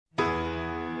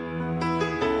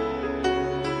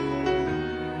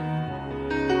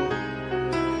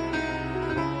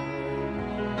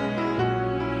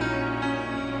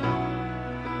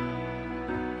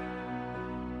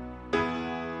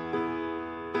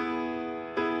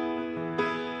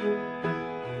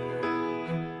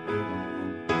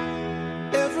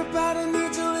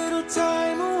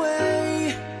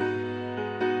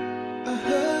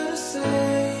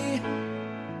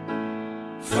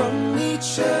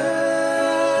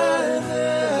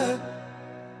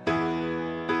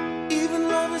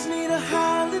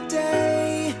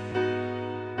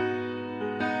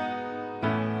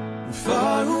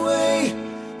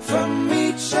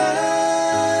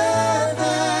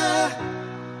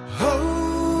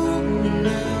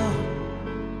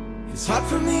hard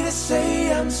for me to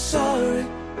say I'm sorry.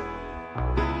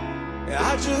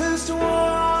 I just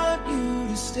want you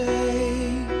to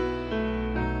stay.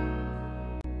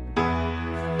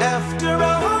 After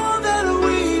all that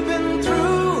we've been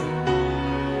through,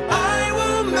 I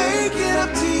will make it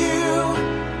up to you.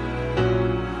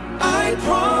 I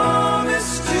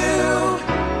promised you.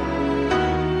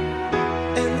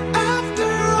 And after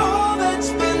all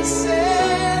that's been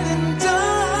said and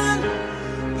done,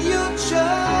 you're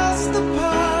just the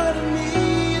part of me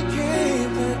you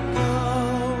can't let go.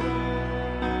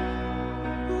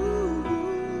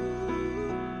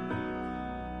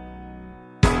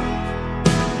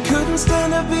 Couldn't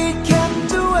stand to be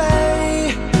kept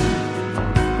away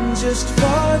just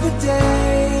for the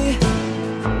day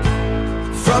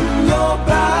from your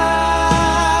body.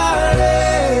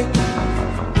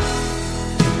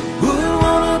 Wouldn't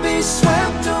wanna be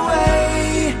swept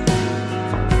away,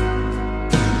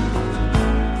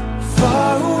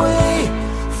 far away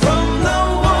from the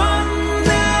one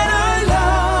that I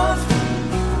love.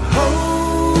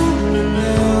 Hold me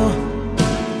now.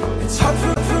 It's hard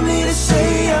for me to say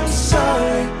I'm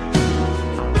sorry.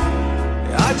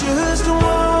 I just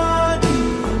want you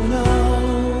to know.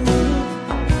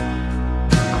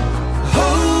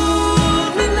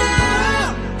 Hold me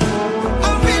now. I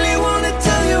really want to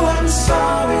tell you I'm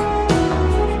sorry.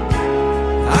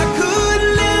 I could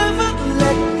never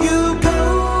let you go.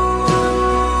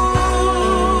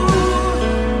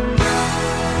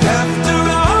 After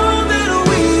all that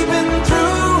we've been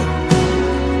through,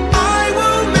 I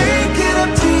will make it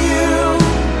up to you.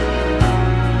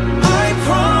 I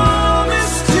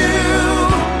promised you.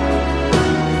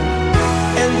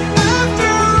 And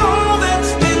after all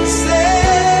that's been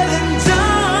said and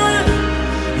done,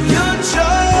 you're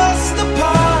just the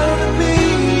part of me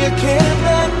you can't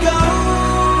let go.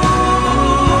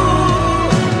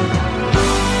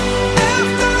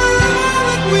 After all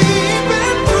that we've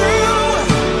been through,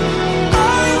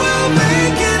 I will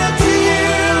make it up to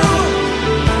you.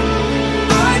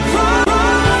 I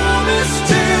promised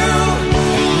you.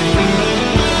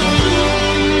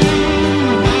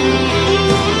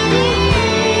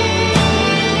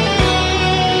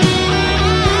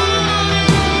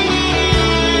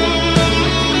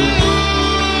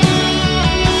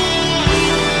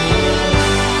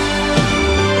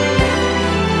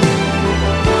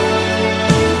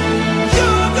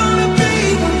 You're gonna be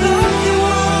the lucky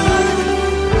one.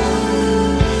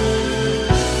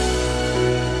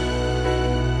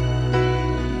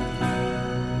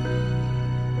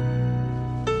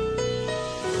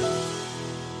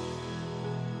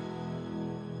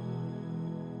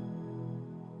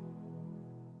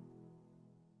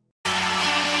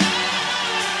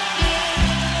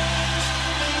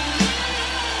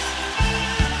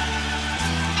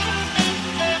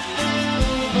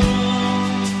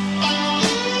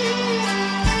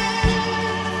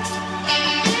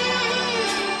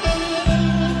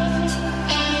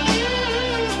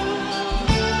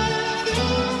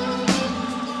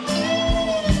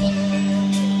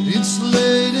 It's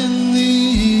late in the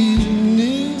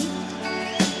evening.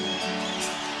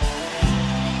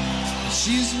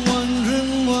 She's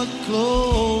wondering what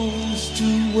clothes to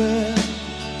wear.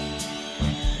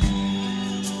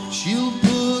 She'll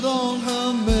put on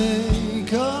her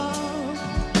makeup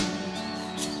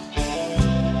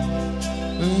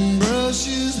and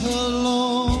brushes her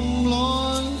long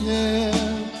blonde hair.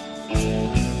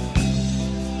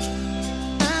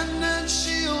 And then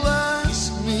she'll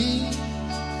ask me,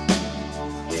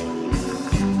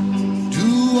 do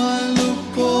I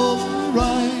look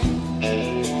alright?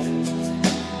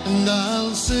 And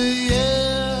I'll say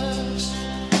yes,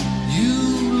 you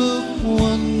look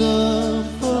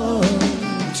wonderful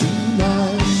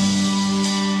tonight.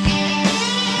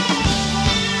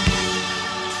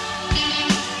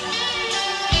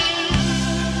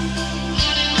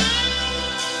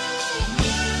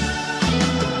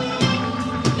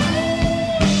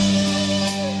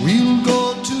 We'll go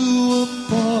to a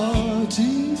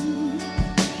party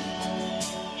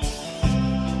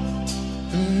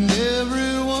and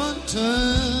everyone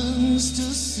turns to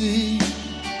see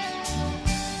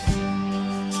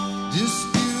this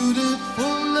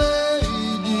beautiful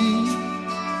lady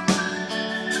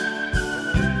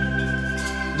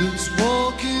that's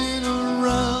walking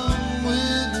around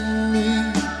with me.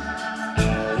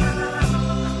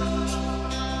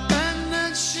 And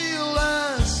then she'll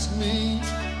ask me,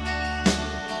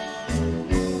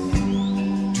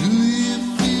 do you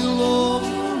feel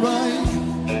alright?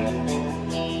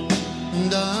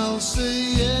 And I'll say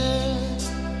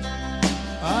yes,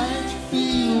 I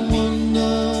feel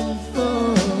wonderful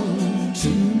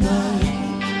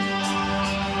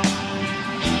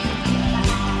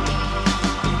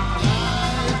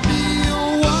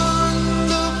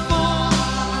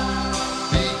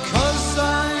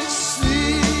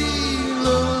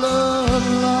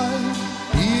light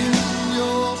in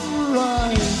your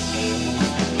eyes,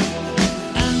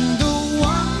 and the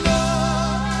wonder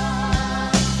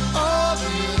of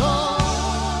it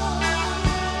all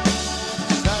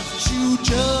is that you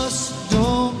just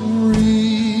don't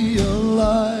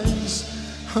realize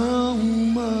how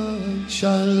much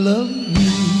I love you.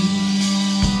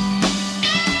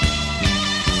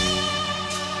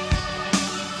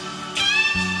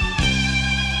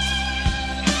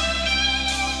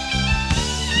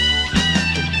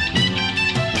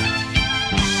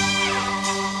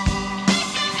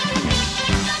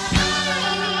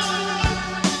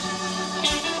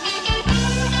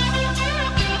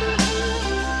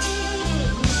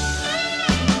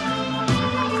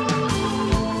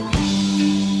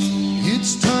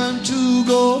 It's time to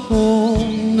go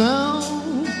home now,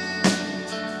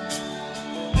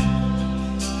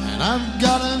 and I've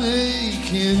got an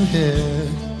aching head,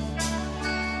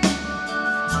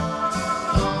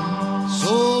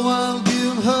 so I'll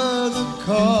give her the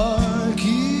car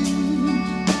keys,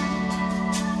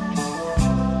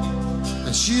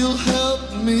 and she'll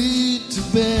help me to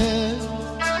bed.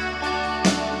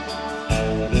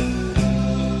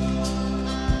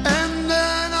 And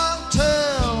then I'll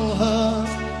tell her,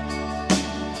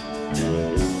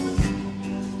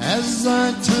 as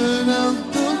I turn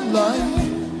out the light,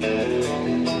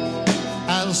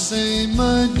 I'll say,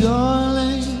 my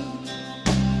darling,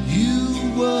 you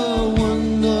were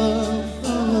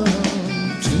wonderful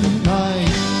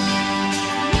tonight.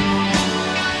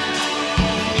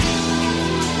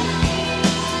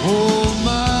 Oh,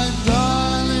 my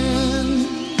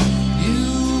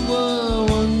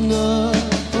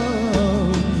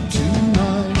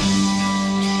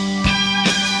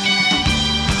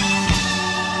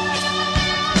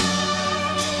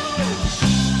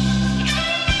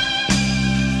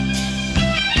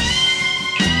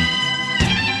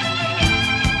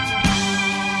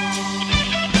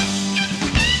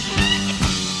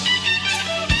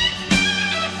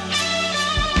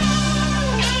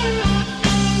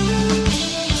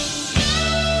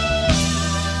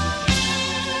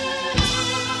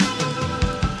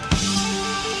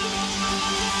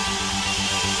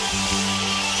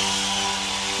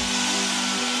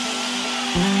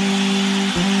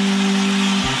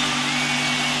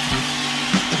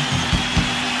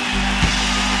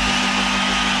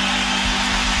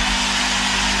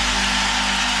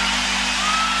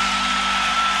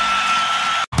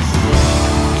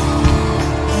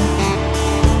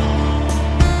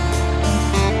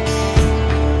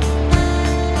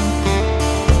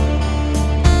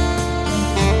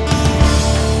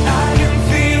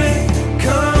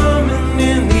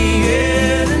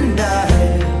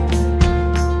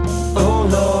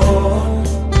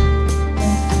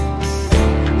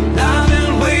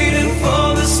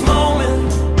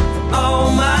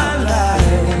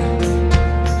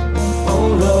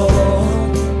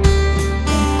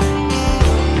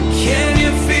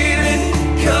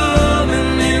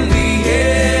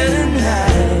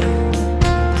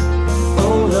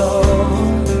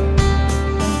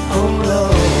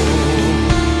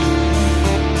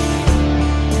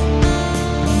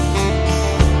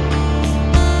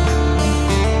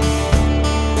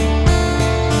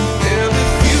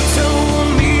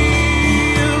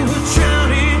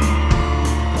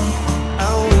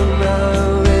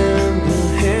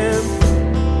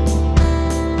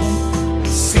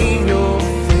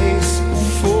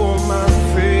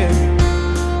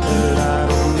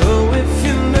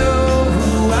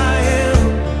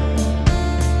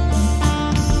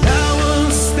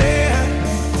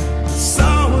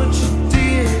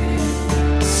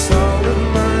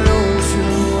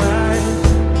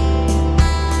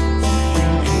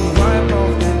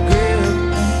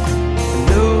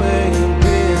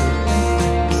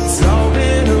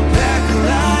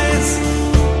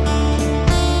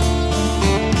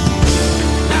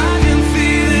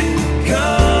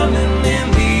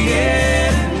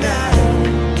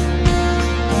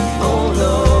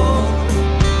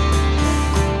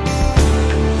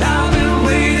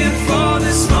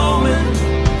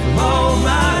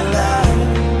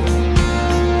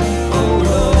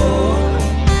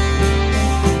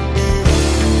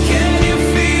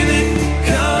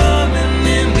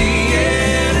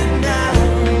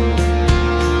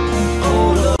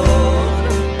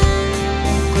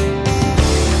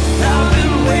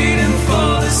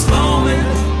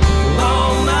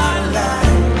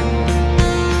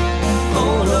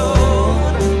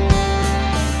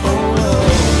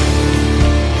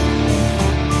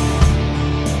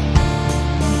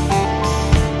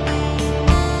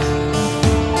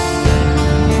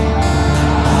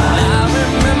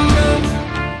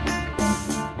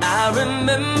I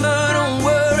remember, don't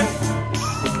worry.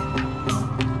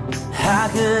 How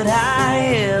could I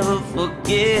ever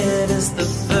forget? It's the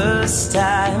first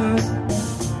time,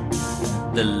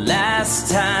 the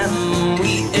last time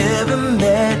we ever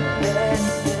met.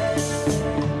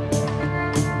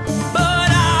 But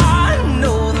I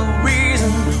know the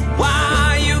reason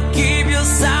why you keep your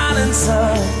silence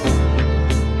up.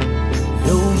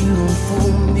 No, you don't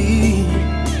fool me.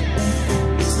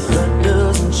 The hurt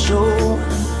doesn't show,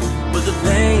 but the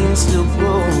pain still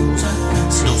grows.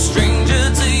 It's no stranger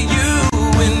to you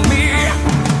and me.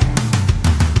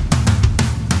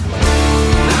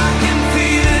 I can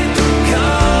feel it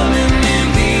coming in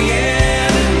the air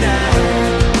tonight.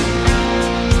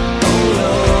 Oh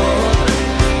Lord,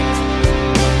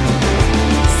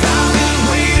 'cause I've been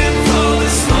waiting for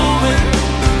this moment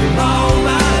all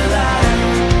my life.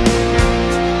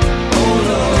 Oh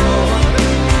Lord,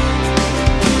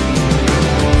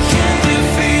 can you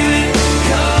feel it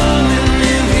coming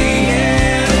in the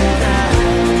air tonight?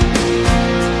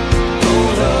 Oh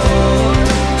Lord,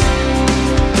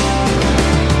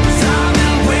 'cause I've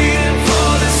been waiting for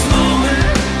this moment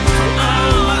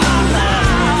all my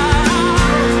life.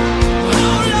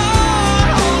 Oh Lord,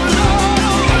 oh Lord,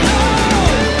 oh Lord.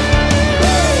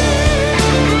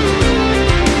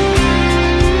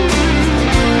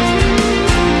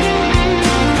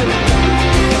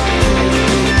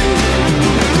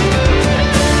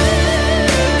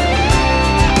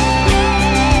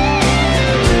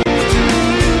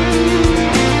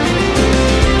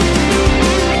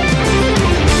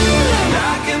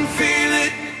 I can feel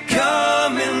it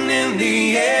coming in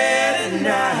the air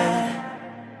tonight.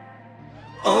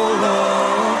 Oh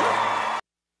Lord.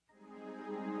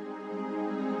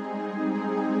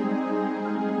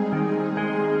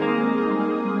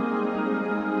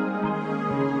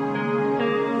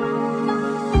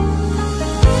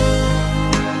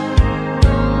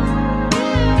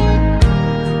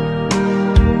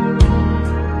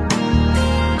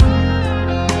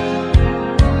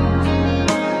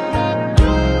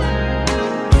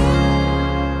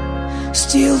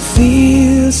 Still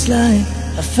feels like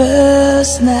a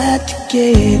first night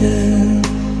together.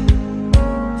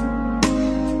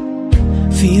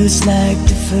 Feels like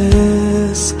the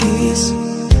first kiss.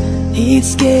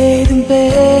 It's getting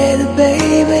better,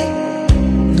 baby.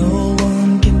 No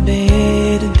one can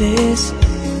better this.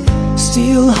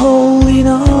 Still holding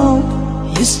on,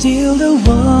 you're still the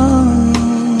one.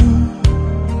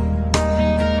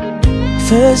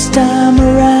 First time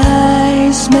our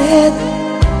eyes met,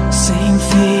 same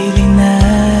feeling I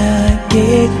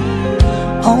get,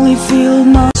 only feel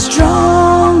more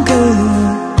stronger.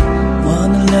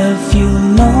 Wanna love you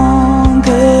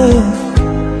longer.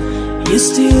 You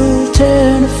still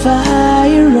turn the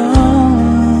fire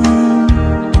on.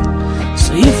 So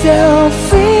if you're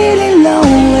feeling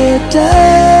lonely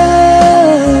down,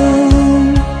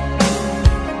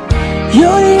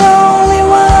 you're the only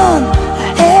one I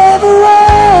ever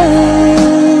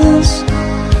was.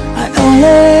 I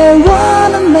only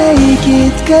wanna make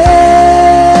it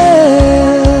good.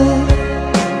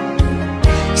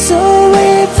 So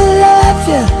if I love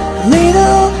you a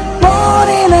little more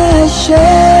than I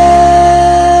should,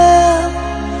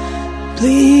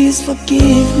 please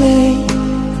forgive me.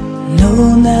 No,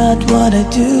 not what I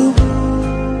do.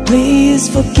 Please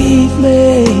forgive me.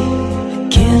 I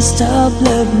can't stop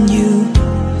loving you.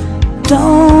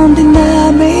 Don't deny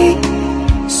me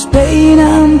this pain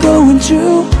I'm going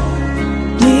through.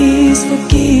 Please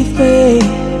forgive me.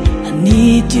 I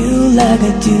need you like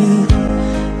I do.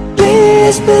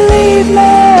 Please believe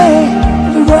me.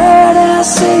 Every word I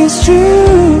say is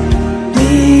true.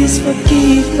 Please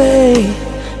forgive me.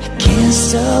 I can't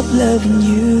stop loving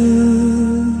you.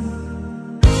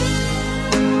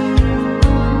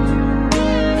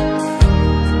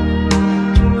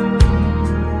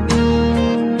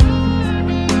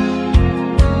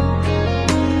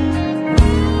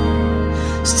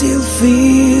 Still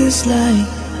feels like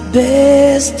the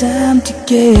best time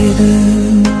together.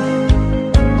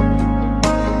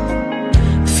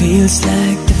 Feels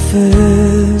like the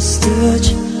first touch.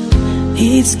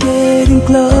 It's getting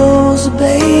closer,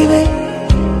 baby.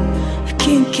 I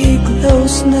can't get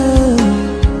close now.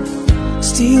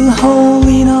 Still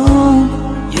holding on,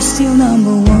 you're still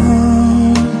number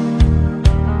one.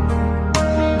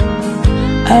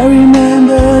 I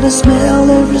remember the smell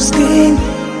of your skin.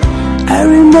 I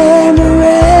remember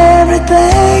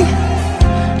everything.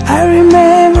 I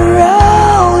remember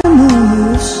all your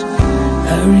moves.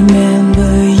 I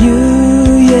remember you,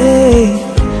 yeah.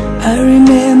 I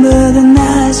remember the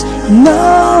nights, no,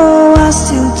 I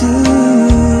still do.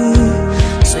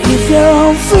 So if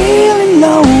you're feeling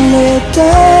lonely,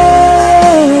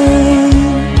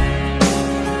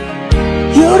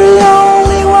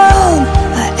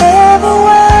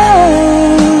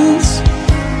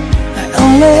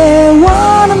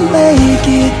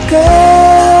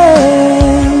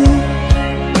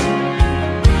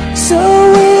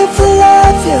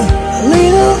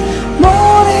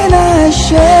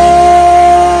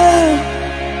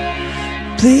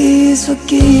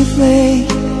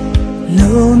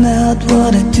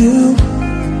 what I do.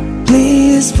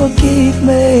 Please forgive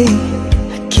me,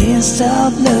 I can't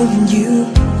stop loving you.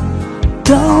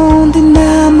 Don't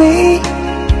deny me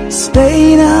this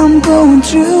pain I'm going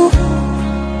through.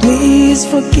 Please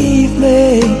forgive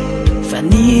me if I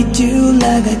need you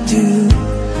like I do.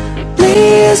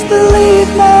 Please believe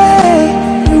me,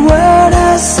 every word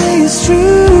I say is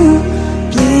true.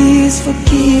 Please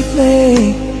forgive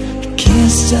me, I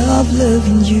can't stop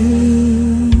loving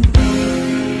you.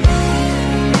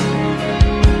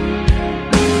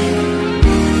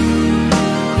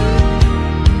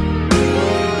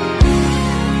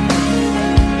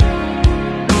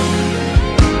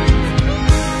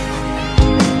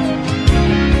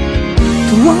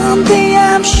 One thing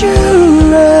I'm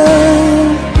sure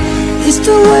of is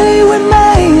the way we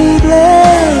made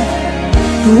love.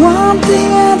 The one thing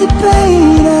I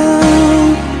depend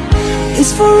on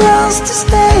is for us to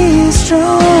stay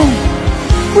strong.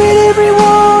 With every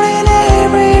word and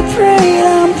every prayer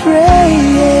I'm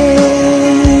praying.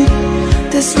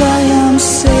 That's why I'm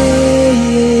saying,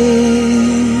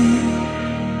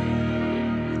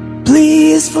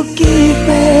 please forgive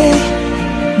me.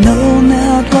 Know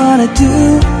not what I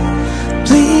do.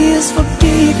 Please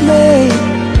forgive me,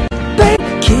 babe,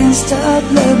 can't stop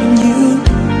loving you.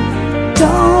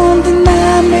 Don't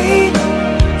deny me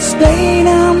this pain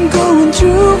I'm going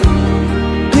through.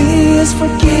 Please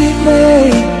forgive me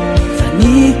if I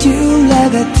need you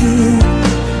like I do.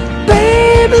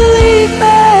 Babe, believe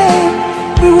me,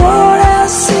 every word I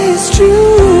say is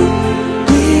true.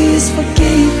 Please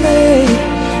forgive me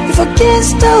if I can't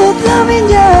stop loving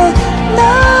you.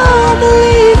 No,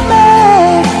 believe me,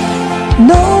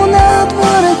 know not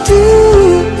what I do.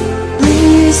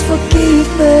 Please forgive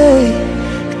me,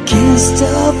 I can't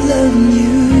stop loving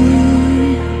you.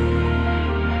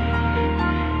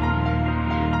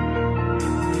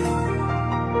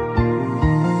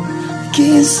 I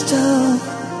can't stop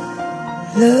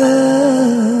loving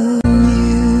you.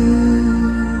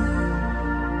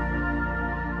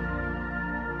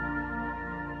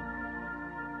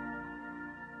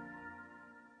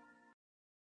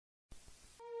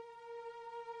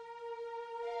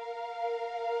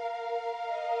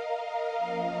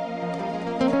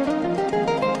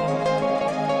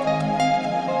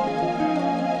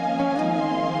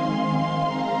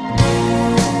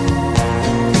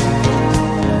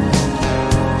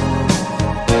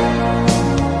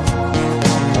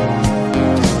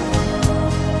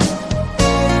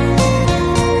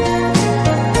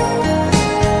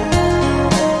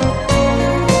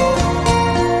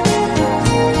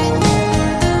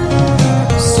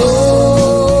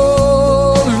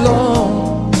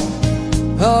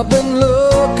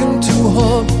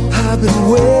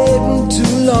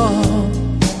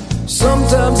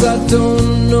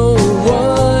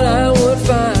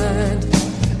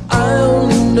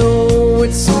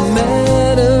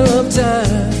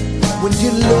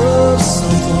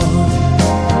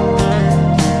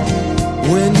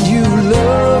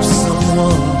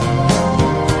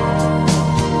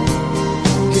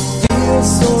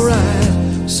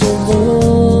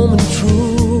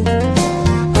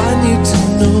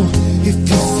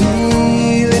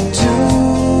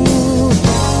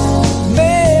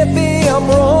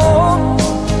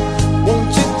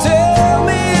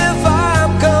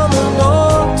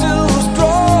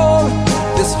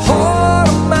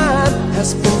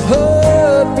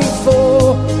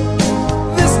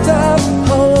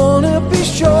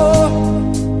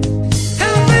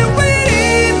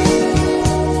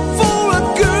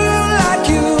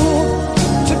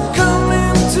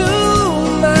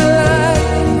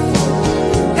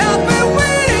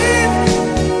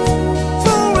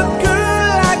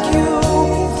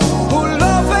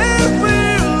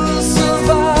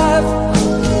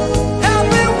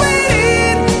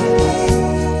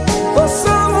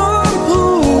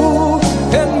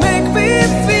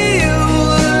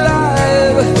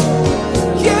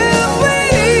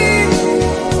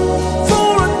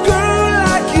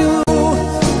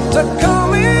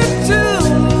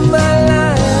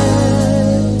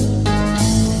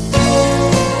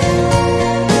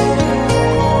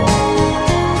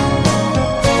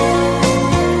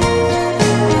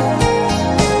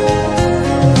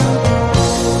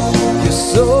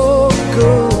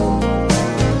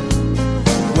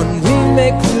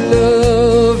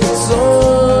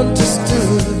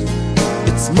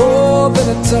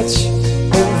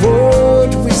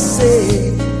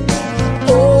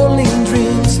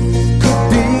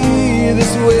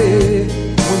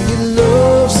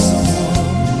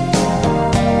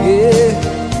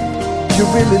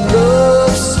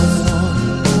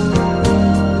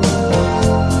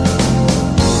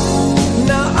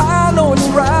 Now I know it's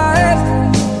right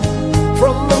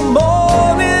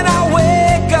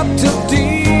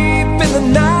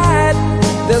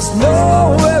There's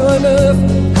nowhere on earth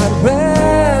I'd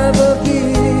rather be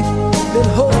than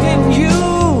holding you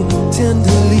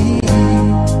tenderly.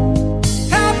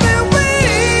 I've been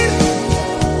waiting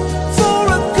for a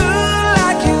girl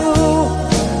like you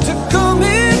to come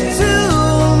into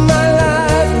my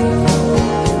life.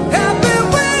 I've been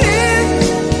waiting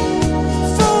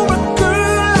for a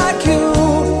girl like you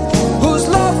whose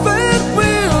love it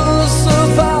will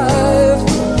survive.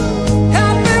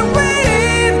 I've been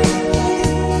waiting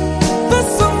for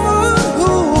someone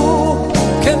who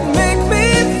can make me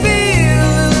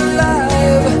feel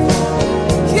alive.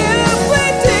 Yeah, I'm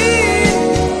waiting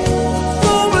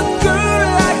for a girl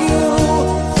like you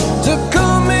to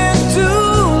come into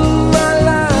my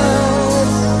life.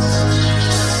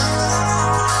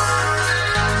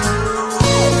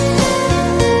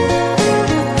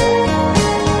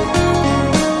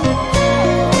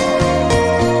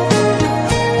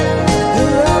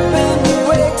 And I've been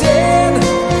waiting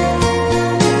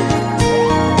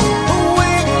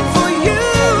for you.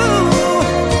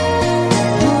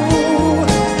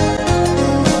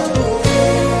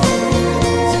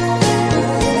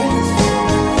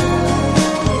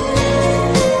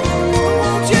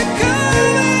 Won't you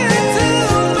come into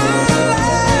my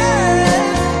life?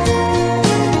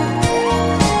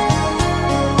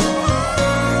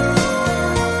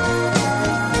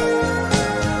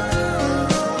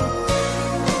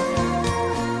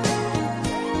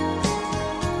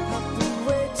 I've been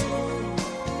waiting.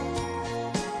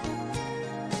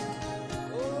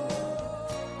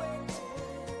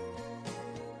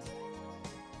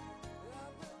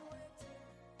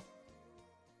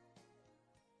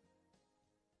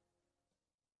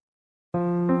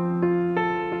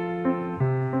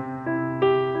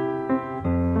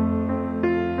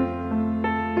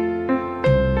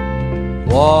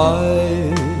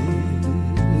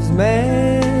 Wise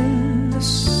men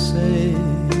say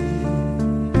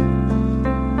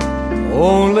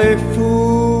only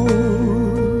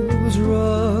fools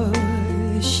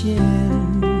rush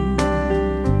in,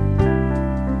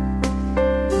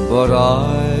 but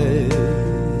I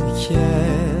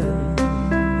can't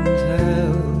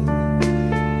help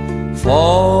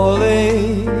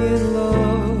falling in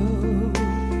love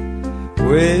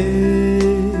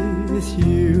with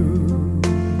you.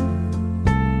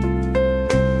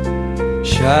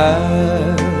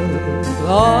 Shall I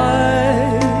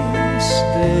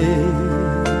stay?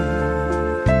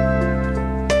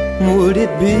 Would it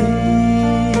be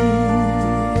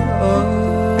a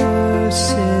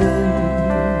sin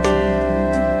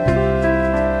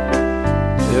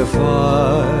if I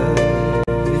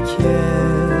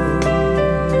can't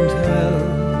help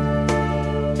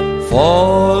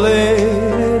falling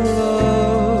in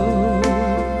love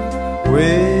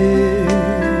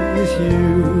with you?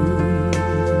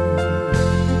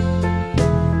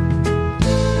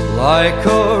 Like a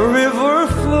river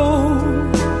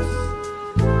flows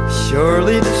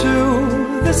surely to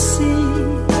the sea,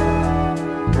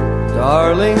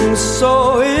 darling, so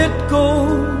it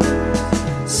goes.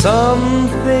 Some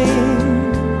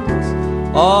things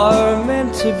are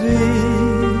meant to be.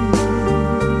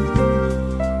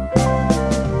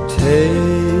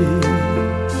 Take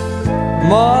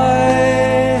my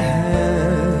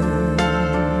hand,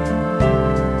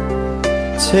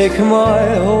 take my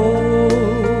whole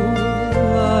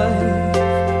life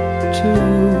too.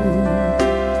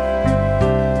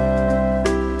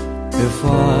 If I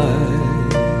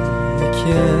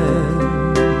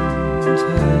can't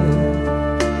help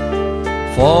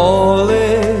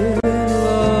falling in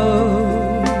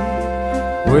love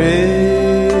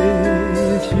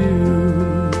with you.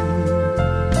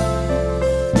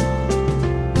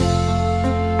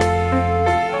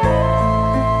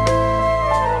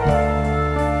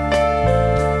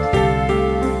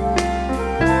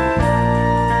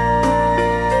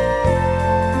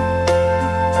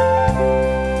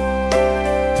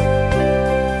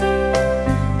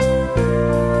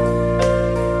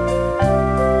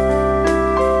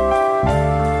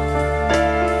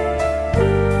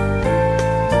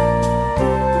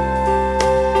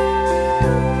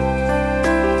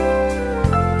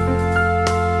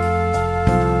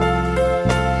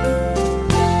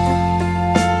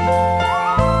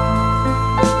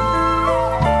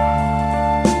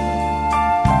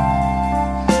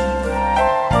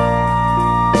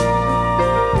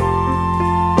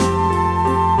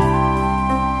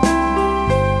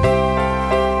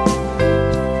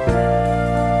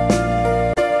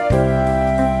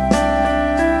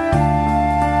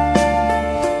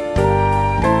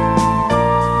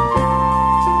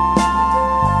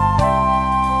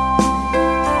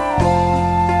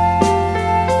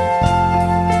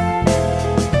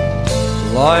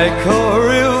 like a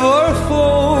river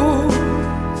flows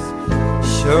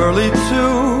surely to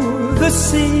the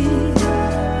sea.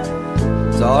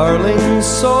 Darling,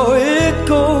 so it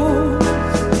goes.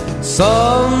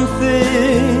 Some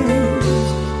things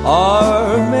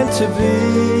are meant to be.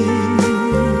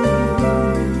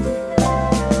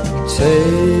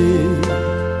 Take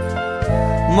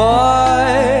my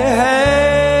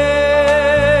hand,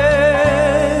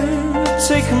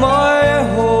 take my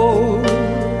whole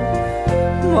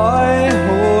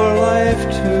life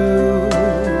too.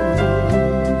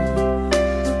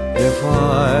 If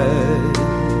I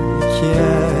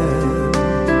can't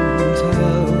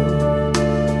help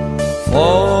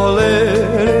falling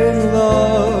in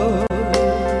love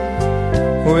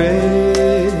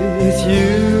with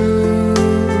you,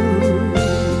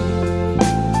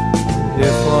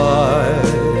 if I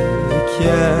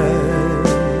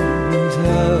can't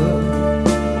help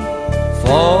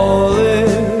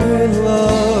falling in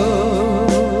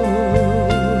love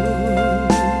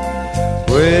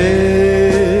with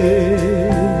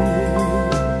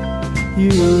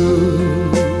you.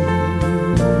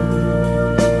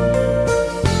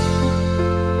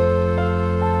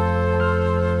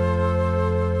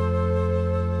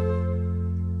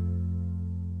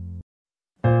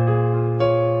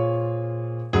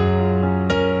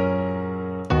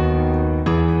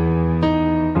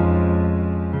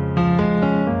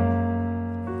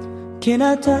 Can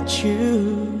I touch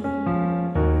you?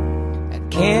 I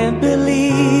can't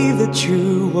believe that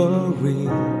you were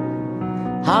real.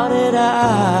 How did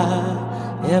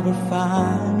I ever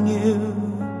find you?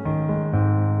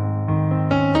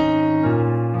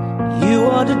 You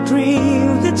are the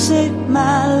dream that saved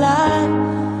my life.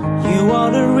 You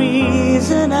are the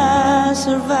reason I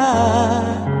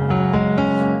survive.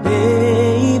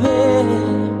 Baby,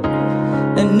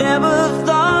 I never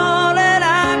thought that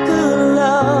I could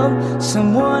love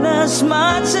someone as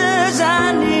much as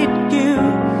I need you.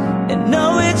 And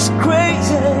know it's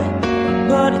crazy,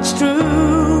 but it's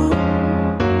true.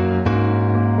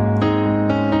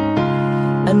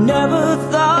 I never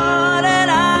thought that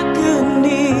I could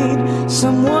need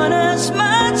someone as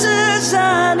much as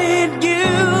I need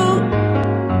you.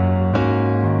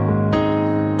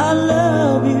 I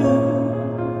love you.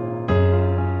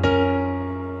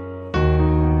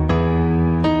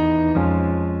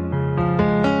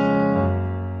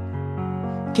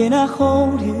 Can I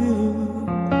hold you?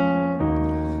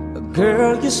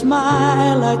 Girl, your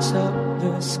smile lights up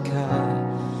the sky.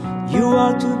 You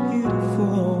are too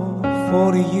beautiful for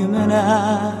the human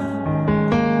eye.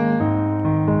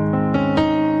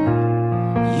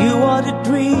 You are the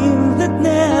dream that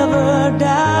never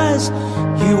dies.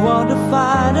 You are the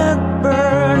fire that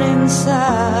burns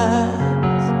inside.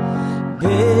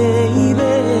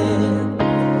 Baby,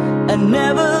 I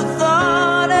never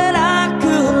thought that I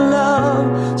could love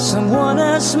someone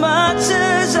as much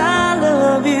as I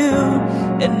love you.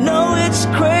 And know it's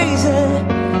crazy,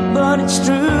 but it's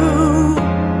true.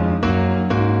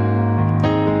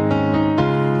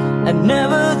 I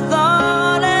never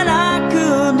thought that I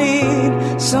could need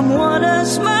someone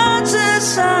as much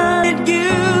as I need you.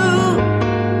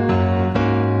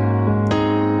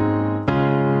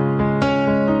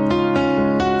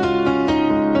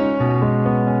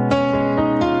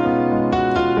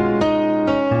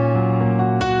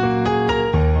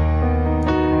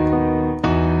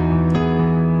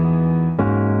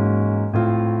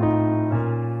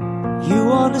 You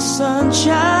are the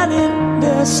sunshine in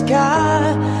the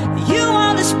sky. You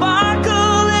are the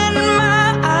sparkle in my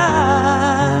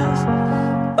eyes.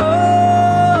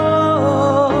 Oh,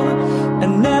 I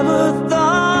never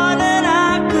thought that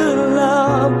I could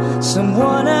love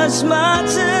someone as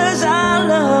much as I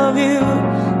love you.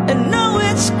 And know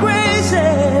it's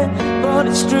crazy, but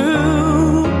it's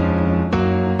true.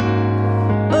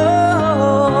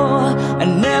 Oh, I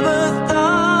never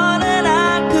thought that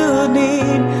I could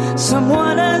need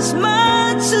someone as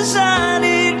much as I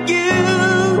need you.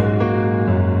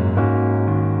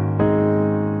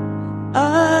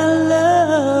 I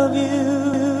love you.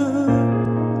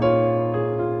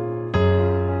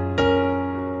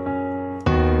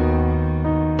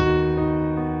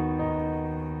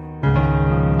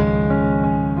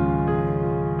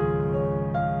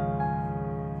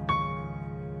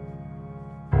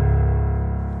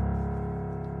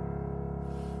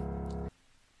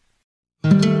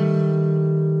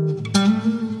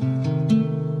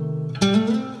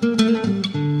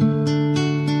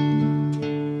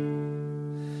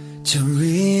 To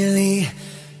really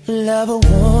love a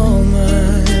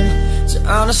woman, to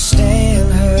understand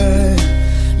her,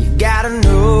 you gotta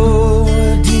know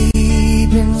her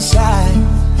deep inside.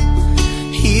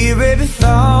 Hear every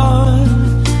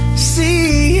thought,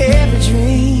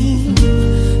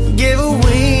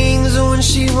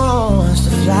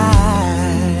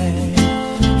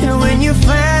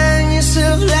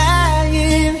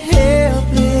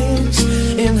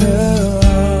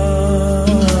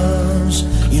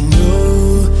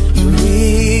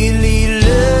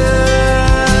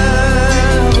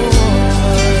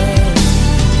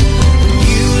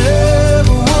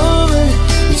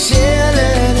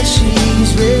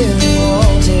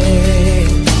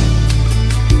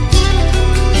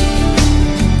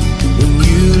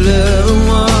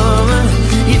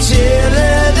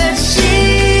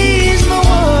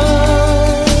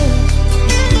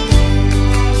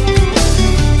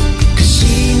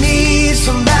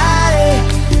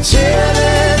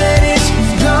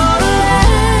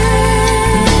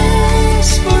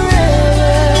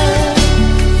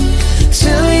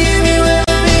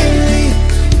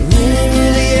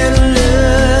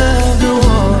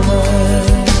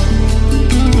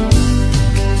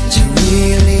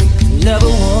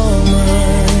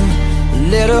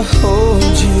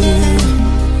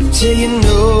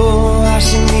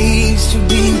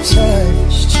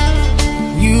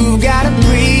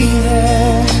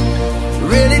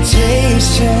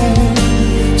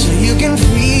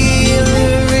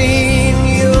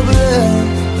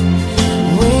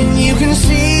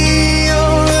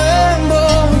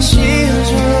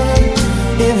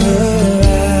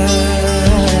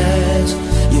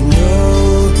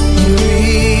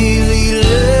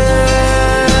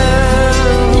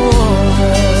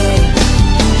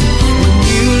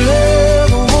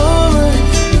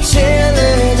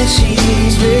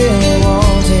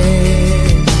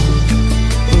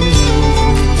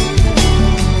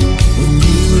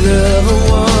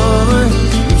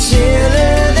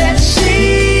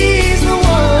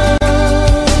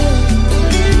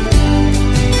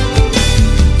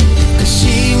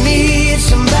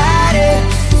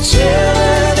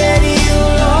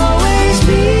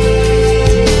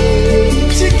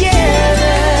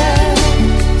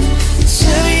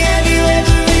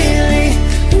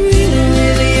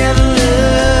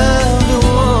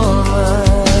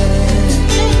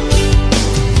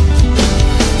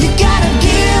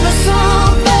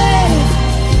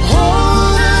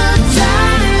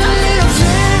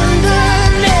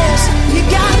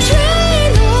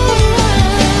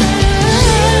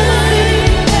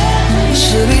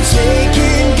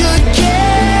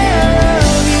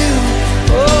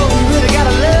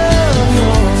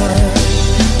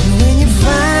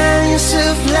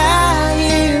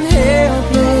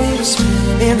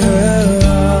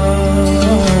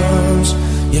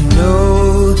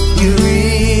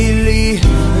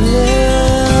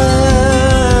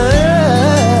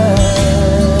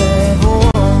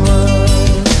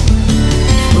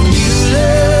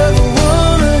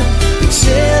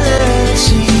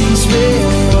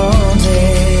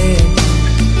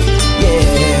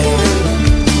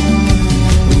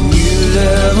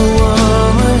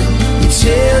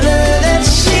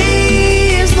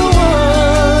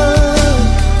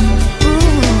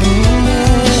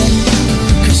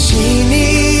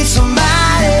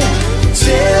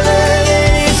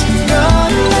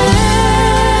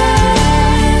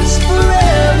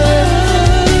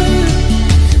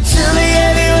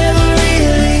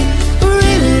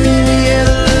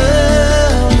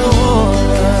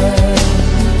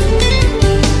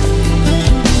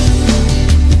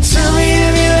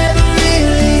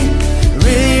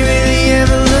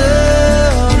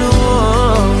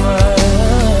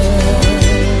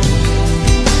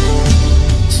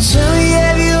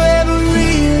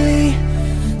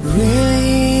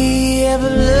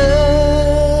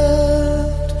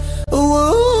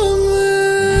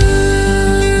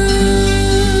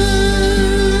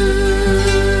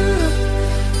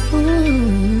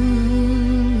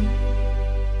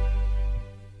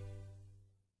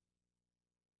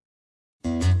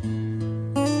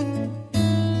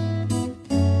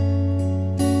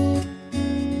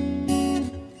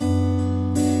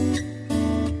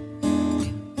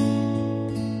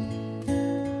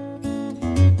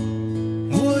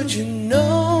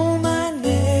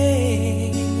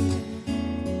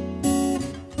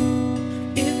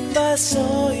 I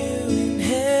saw you in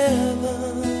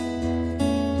heaven,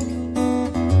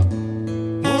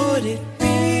 would it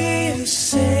be the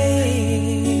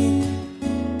same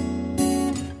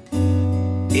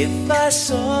if I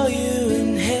saw you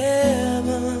in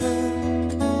heaven?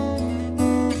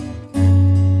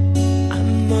 I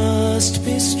must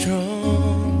be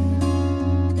strong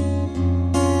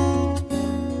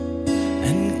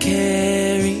and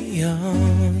carry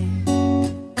on,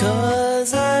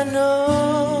 'cause I know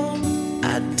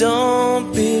I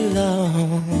don't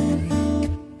belong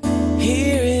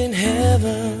here in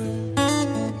heaven.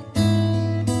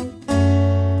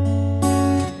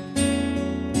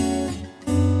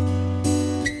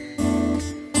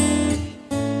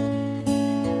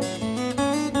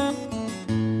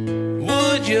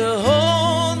 Would you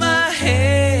hold my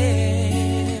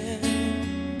hand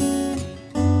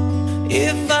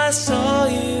if I saw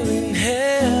you in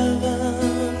heaven?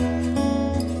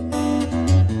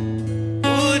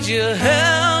 Would you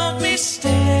help me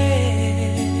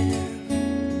stand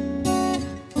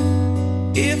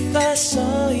if I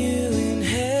saw you in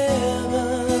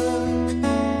heaven?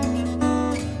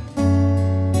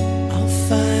 I'll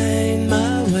find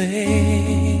my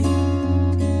way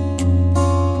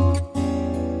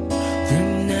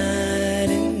through night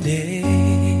and day,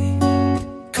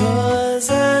 'cause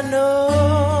I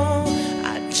know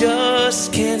I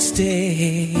just can't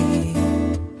stay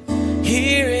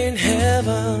here in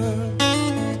heaven.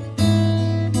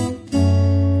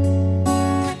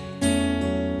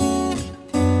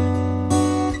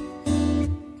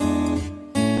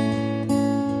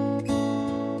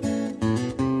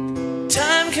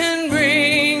 Time can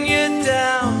bring you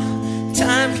down,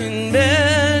 time can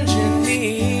bend your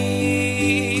knees,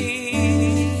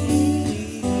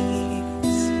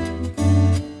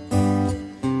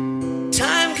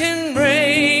 time can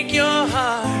break your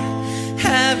heart,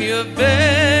 have you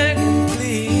begging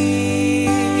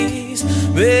please,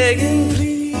 begging please.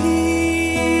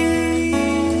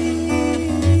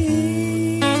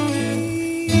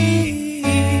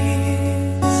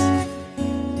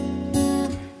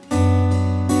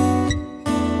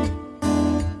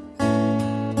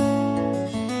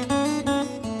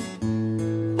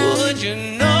 Would you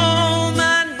know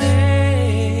my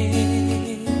name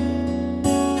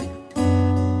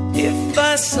if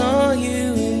I saw you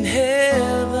in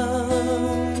heaven?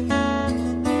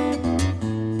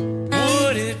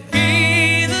 Would it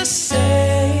be the same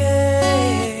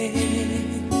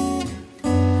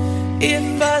if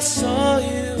I saw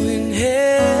you in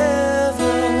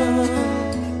heaven?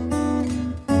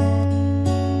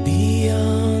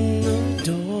 Beyond the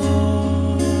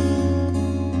door,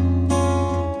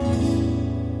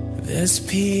 there's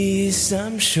peace,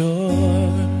 I'm sure,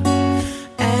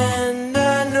 and I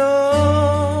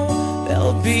know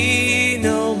there'll be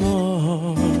no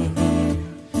more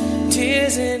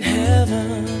tears in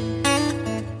heaven.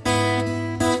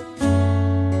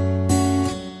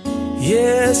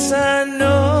 Yes, I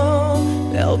know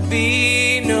there'll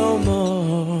be no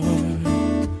more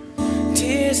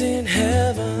tears in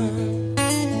heaven.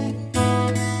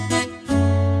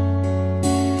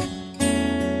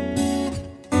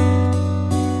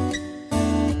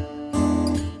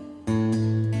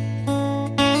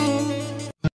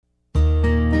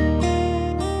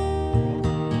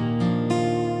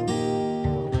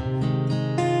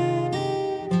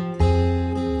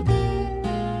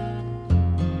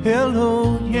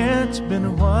 Hello, yeah, it's been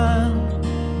a while.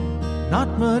 Not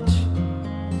much.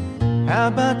 How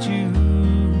about you?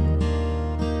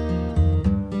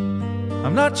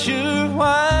 I'm not sure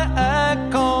why I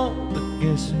called, but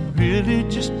guess I really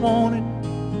just wanted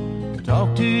to talk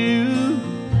to you.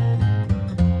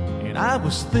 And I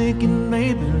was thinking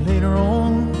maybe later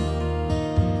on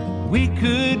we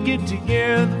could get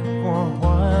together for a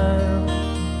while.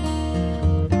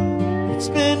 It's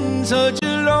been such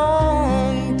a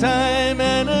long time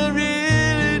and I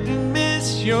really do miss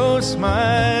your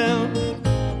smile.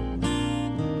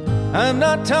 I'm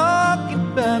not talking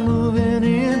about moving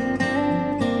in,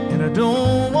 and I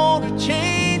don't want to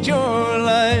change your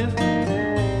life,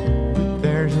 but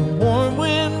there's a warm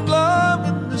wind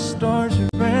blowing the stars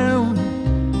around,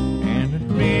 and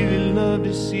I'd really love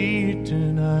to see you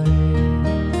tonight.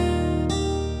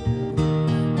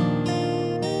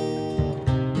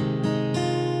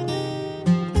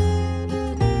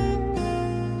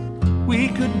 We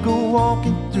could go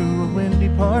walking through a windy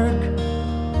park,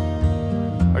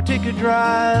 or take a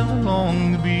drive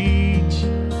along the beach,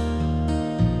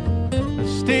 or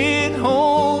stay at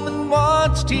home and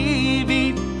watch TV.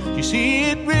 You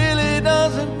see, it really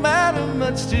doesn't matter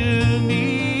much to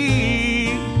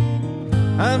me.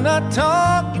 I'm not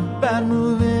talking about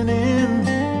moving in,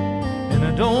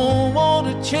 don't want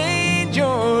to change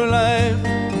your life.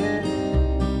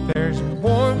 There's a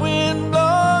warm wind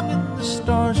blowing the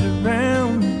stars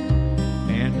around,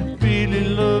 and I'd really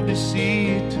love to see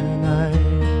you tonight.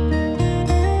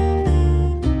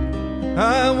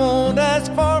 I won't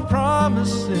ask for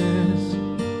promises,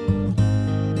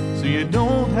 so you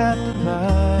don't have to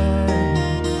lie.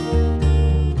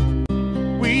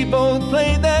 We both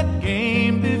played that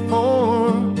game before.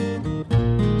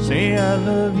 Say I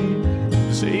love you,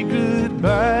 say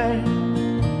goodbye.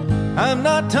 I'm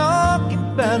not talking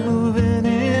about moving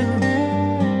in,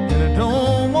 and I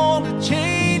don't want to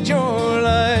change your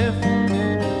life.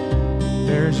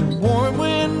 There's a warm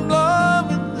wind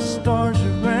blowing the stars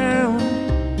around,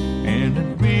 and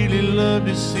I'd really love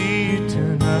to see you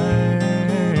tonight.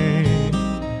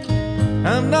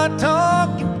 I'm not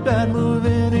talking about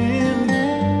moving in,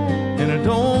 and I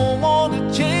don't want to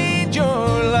change your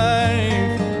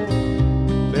life.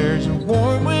 There's a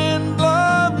warm wind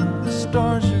blowing the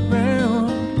stars around,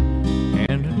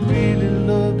 and I'd really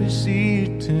love to see you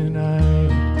tonight.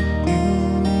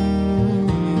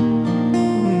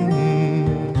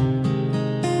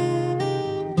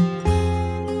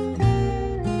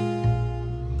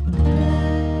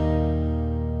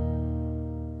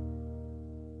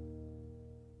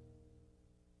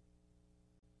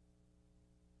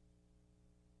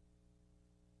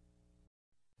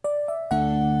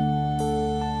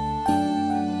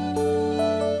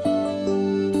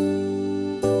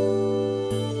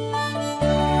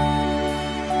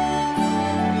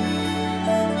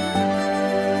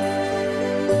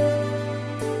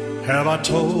 Have I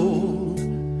told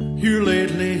you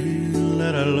lately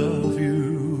that I love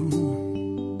you?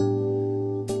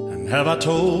 And have I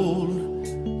told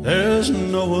there's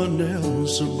no one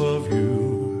else above you?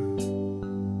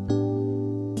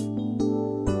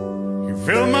 You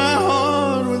fill my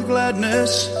heart with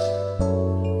gladness,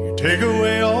 you take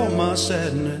away all my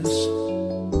sadness,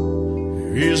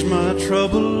 you ease my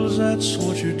troubles, that's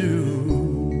what you do.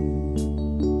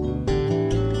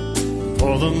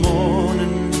 For the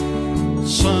morning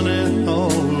sun in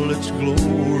all its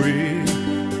glory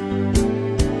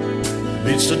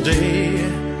meets the day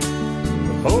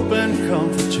with hope and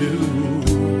comfort too.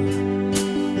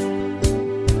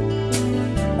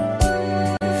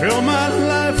 Fill my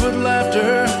life with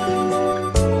laughter,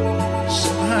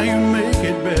 somehow you make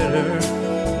it better.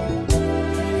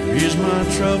 You ease my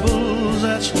troubles,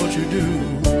 that's what you do.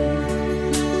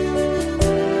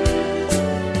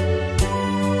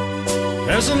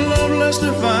 There's a love less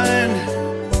defined,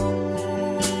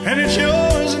 and it's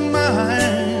yours and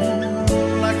mine,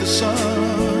 like the sun.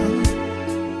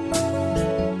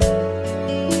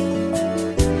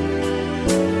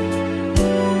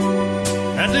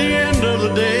 At the end of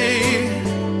the day,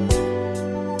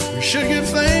 we should give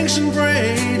thanks and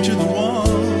pray to the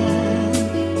one,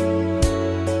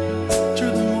 to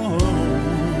the one.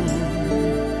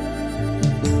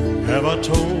 Have I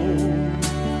told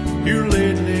you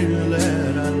lately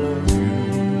that I love you?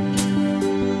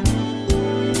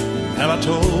 Have I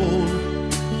told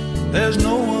there's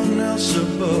no one else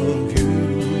above you?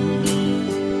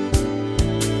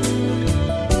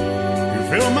 You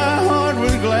fill my heart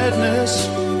with gladness,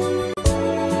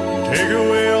 take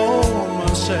away all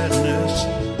my sadness,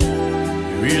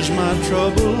 you ease my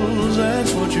troubles,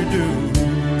 that's what you do.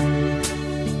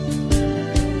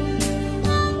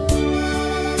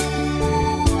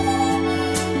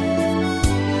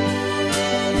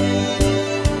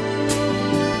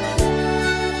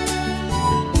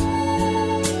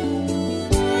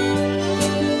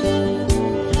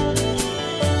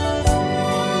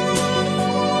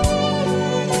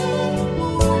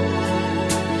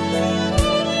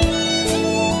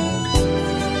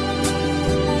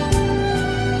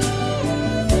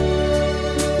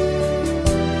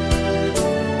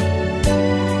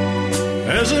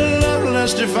 There's a love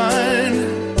less defined,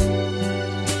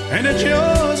 and it's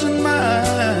yours and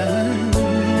mine,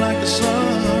 like the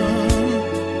sun.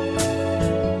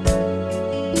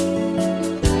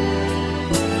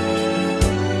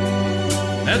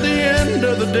 At the end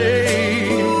of the day,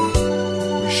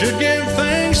 we should give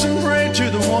thanks and pray to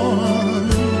the one,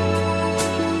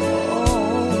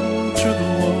 oh, to the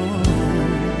one.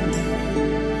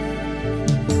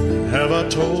 Have I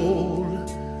told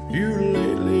you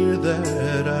lately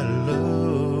that I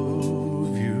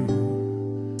love you?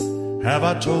 Have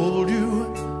I told you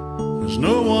there's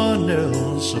no one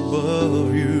else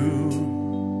above you?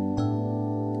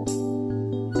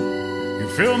 You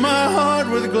fill my heart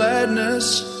with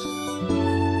gladness,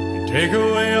 you take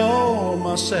away all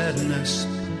my sadness,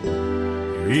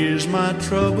 you ease my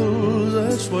troubles,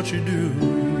 that's what you do.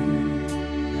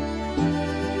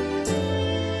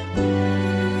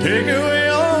 Take away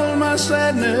all my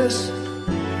sadness,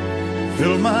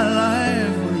 fill my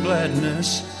life with gladness,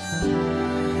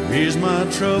 ease my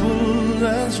troubles,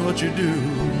 that's what you do.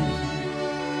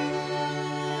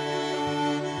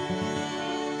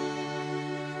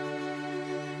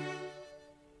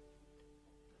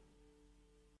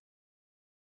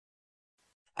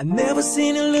 I've never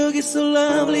seen you looking so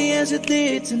lovely as you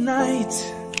did tonight.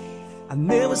 I've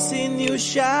never seen you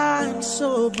shine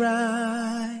so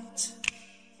bright.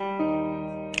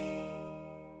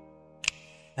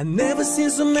 I've never seen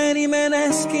so many men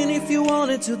asking if you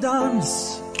wanted to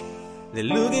dance. They're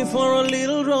looking for a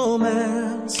little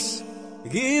romance,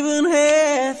 given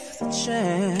half the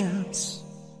chance.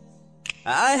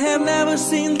 I have never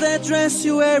seen that dress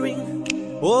you're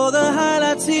wearing, or the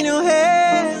highlights in your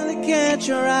hair that catch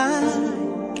your eye.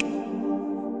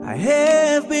 I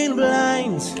have been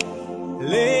blind,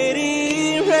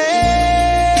 Lady Red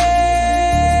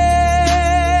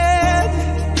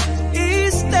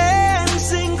is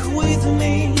dancing with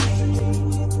me.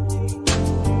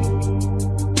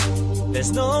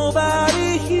 There's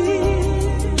nobody here.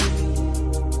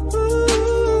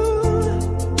 Ooh,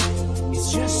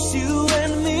 it's just you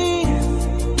and me.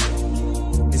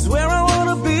 It's where I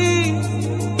wanna be.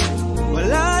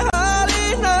 Well, I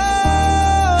hardly know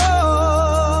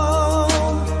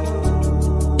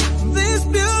this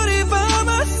beauty by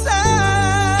my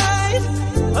side.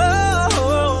 Oh,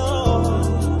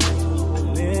 I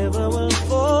never will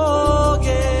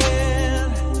forget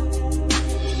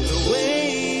the way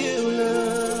you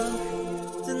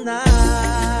look tonight.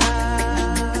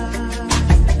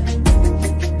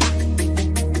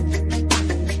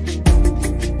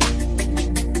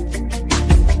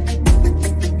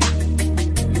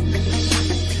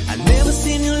 I've never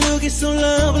seen you looking so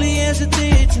lovely as you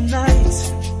did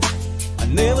tonight.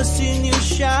 I've never seen you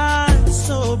shine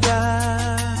so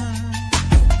bright.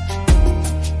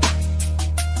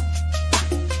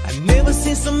 I've never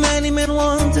seen so many men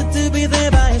wanted to be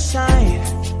there by your side.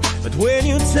 But when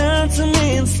you turned to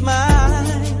me and smiled,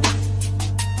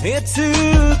 it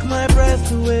took my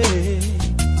breath away.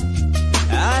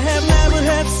 I have never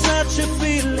had such a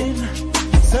feeling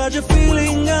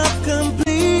of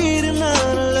complete and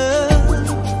utter love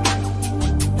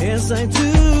as I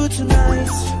do tonight,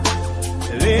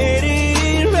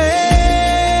 Lady Red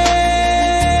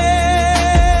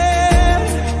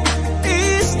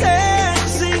is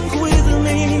dancing with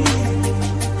me,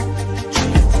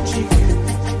 cheek to cheek.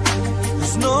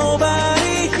 There's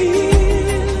nobody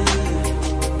here.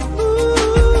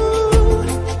 Ooh,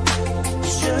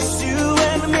 it's just you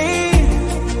and me.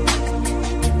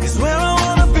 It's where I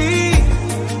wanna be.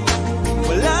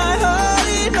 Well, I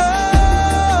already know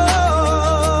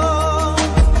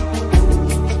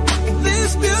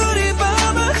this beauty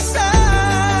by my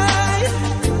side.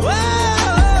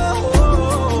 Whoa,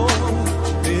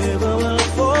 never will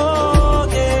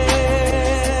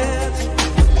forget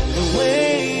the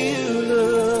way you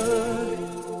look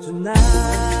tonight.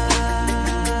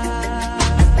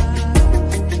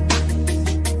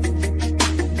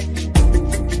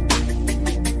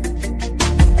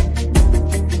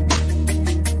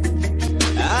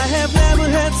 I have never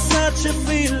had such a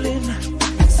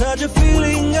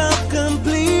feeling of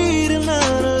complete and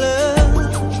utter love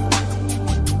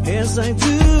as I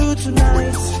do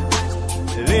tonight,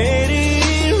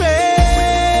 Lady Red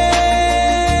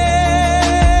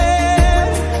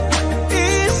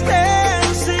is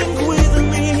dancing with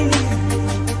me,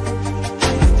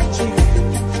 cheek to cheek.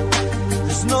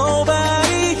 There's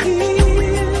nobody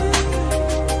here.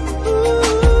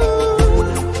 Ooh,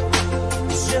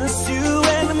 it's just you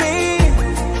and me.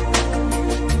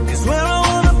 It's where I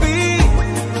wanna be.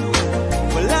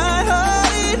 Well, I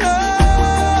already know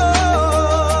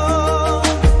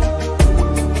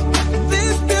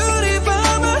this beauty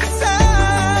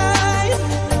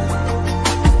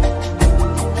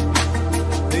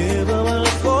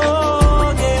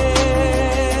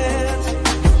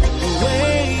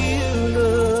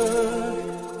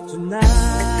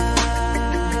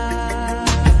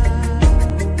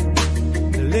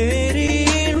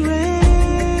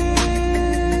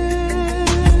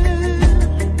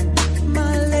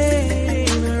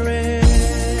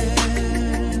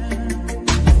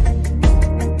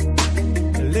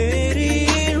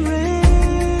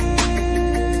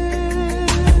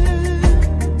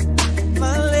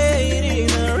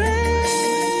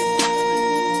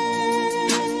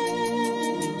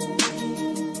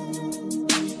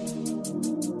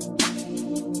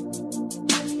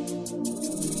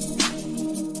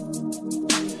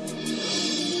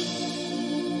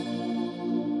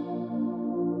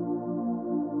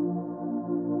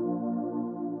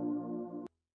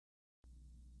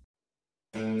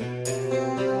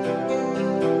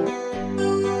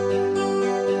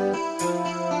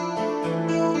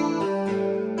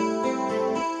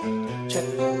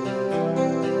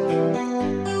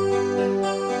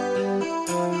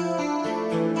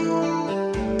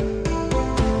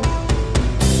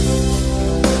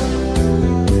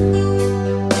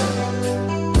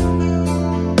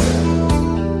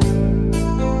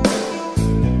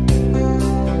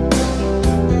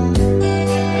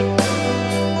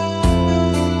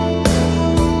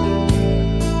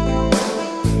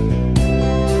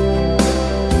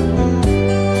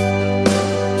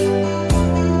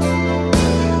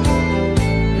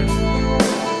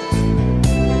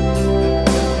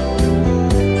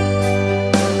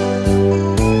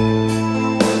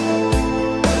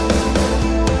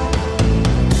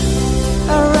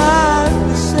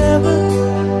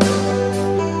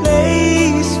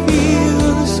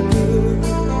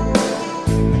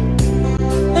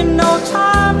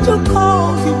to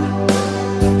call you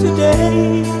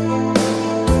today.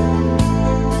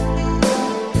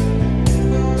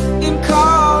 In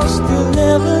cost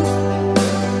 11,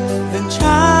 the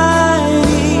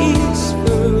Chinese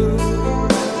food.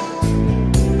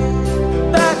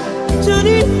 Back to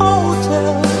the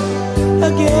hotel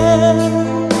again.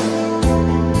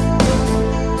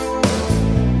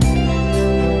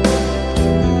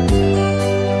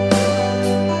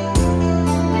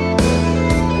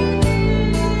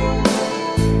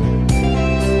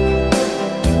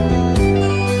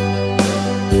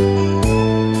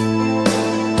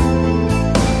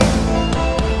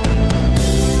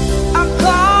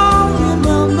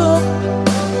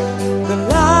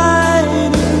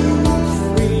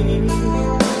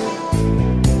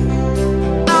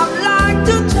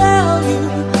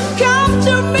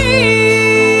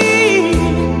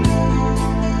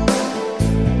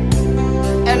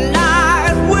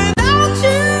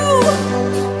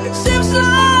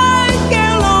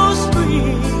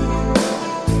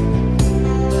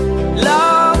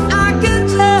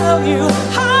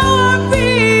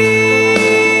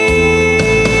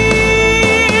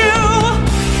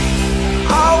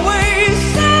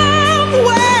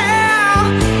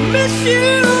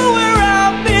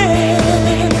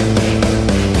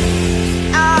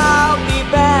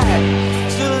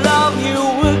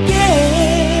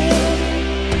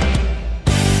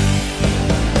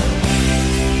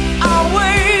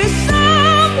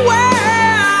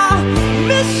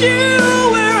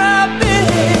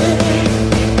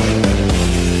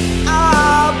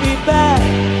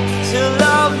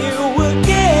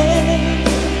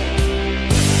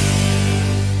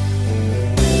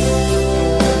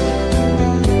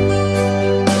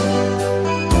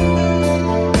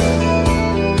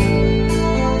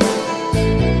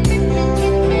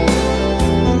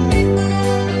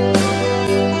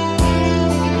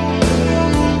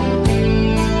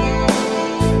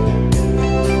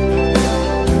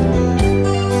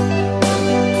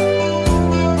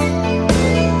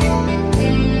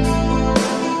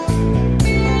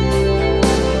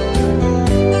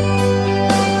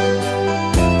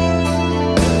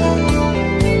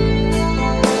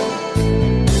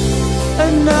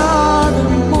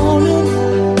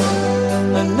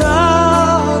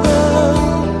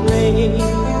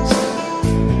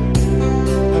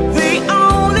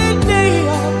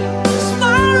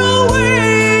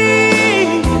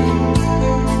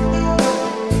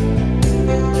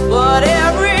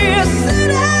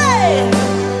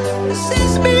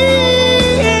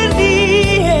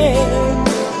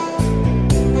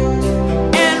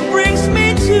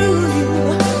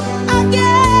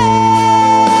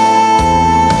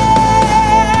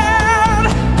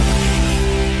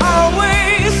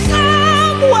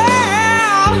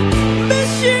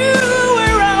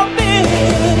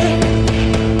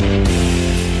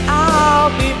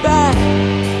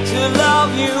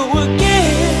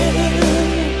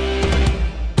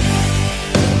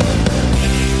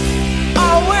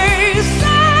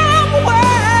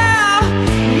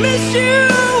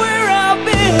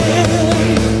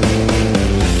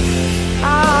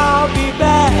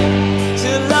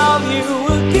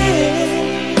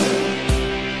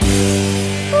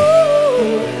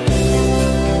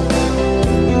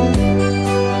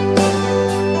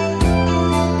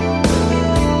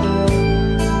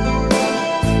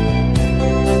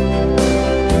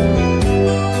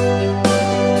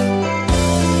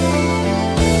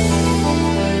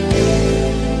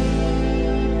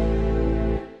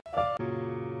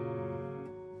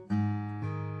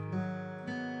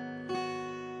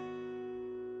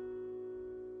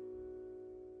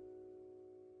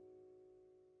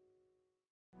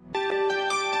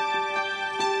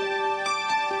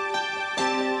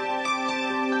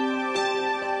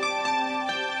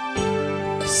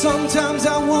 Sometimes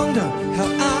I wonder how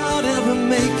I'd ever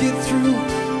make it through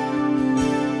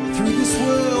this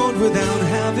world without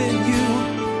having you.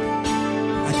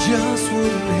 I just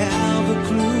wouldn't have a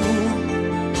clue.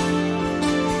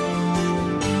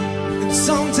 And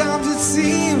sometimes it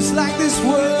seems like this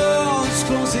world's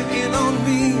closing in on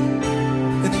me,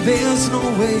 and there's no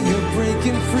way you're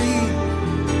breaking free.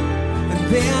 And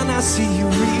then I see you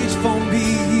reach for me.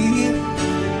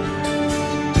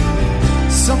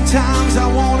 Sometimes I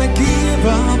wanna give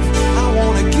up, I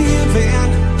wanna give in,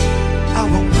 I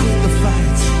won't quit the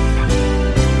fight.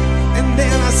 And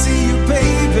then I see you,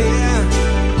 baby,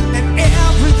 and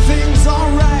everything's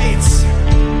alright.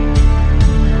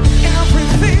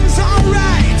 Everything's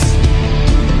alright.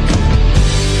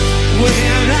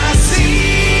 When I see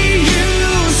you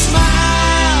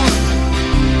smile,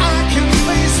 I can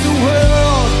face the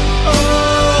world.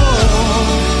 Oh,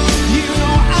 you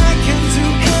know I can do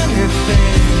anything.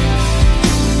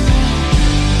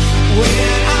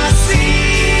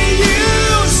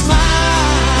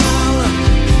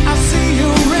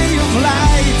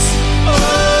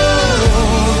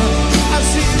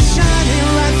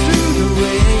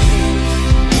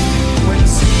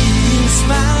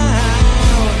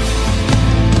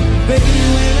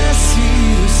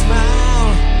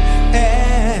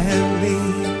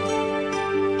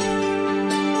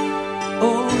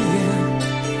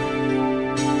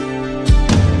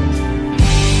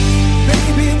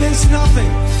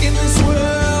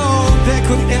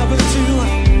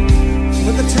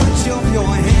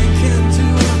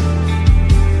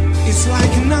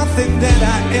 nothing that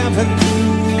I ever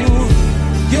knew.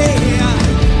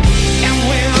 Yeah. And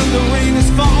when the rain is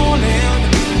falling,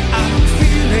 I don't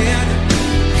feel it,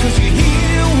 'cause you're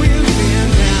here with me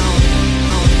now.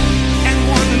 And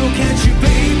one look at you,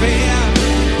 baby,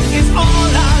 is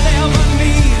all I'll ever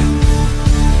need.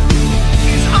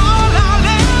 Is all I'll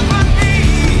ever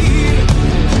need.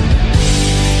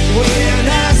 When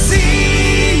I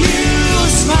see you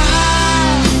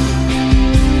smile,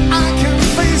 I can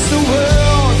face the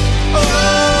world.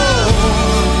 Oh,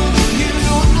 you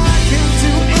know I can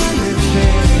do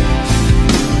anything.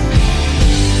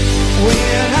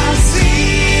 When I see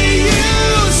you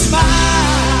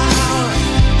smile,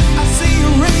 I see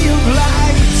a ray of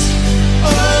light.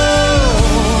 Oh,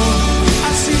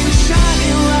 I see you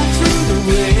shining right through the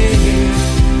rain.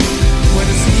 When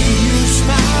I see you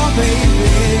smile,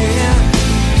 baby,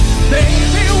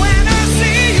 baby, when I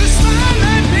see you smile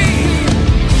at me,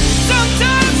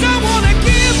 sometimes I wanna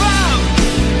give up,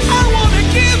 I wanna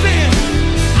give in,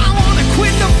 I wanna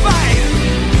quit the fight.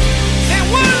 And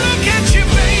one look at you,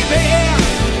 baby,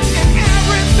 and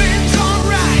everything's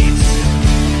alright.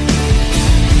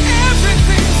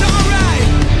 Everything's alright.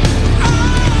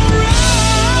 Alright.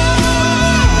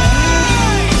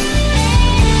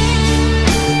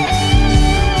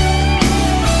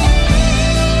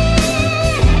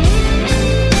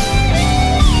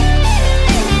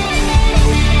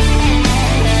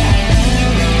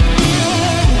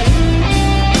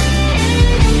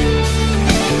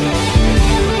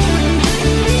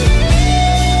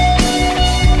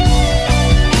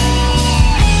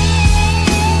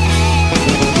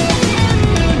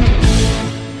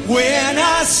 When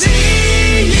I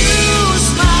see you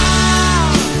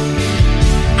smile,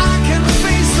 I can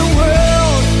face the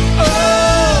world.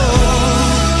 Oh,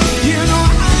 you know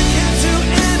I can do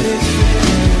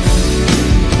anything.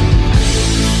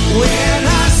 When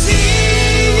I see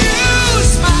you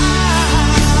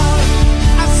smile,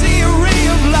 I see a ray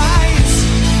of light.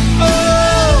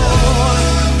 Oh,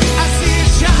 I see it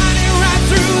shining right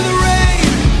through the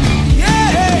rain.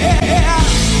 Yeah.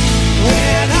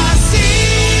 When I see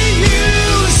you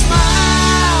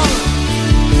smile,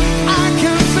 I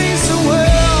can face the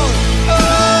world.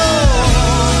 Oh,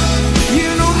 you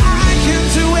know I can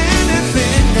do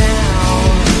anything now.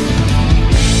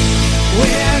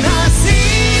 When I see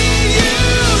you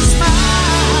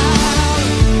smile,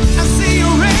 I see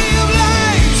a ray of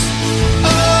light.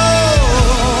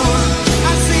 Oh,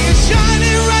 I see it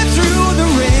shining right through the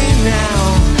rain now.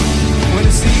 When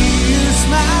I see you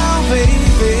smile, baby,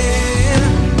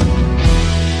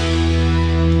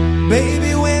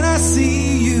 baby, when I see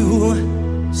you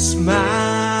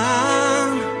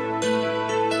smile,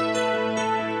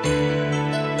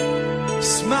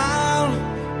 smile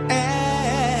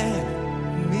at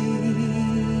me.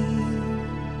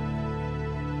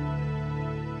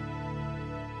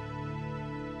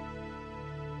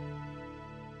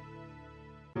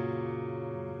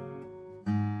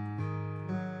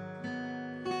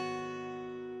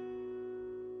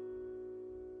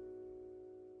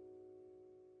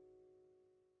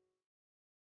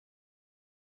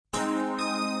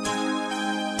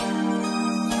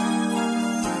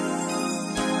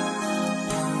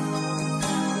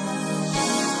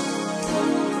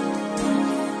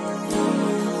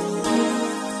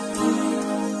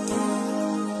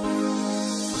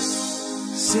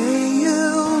 Say you,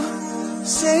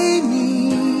 say me,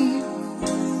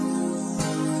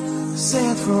 say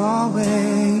it for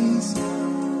always.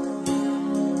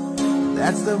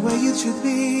 That's the way it should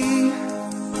be.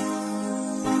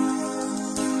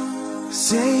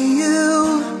 Say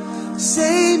you,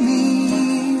 say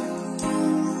me,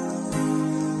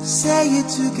 say it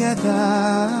together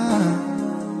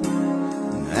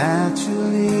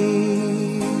naturally.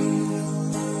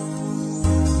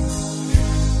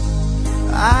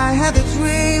 I had a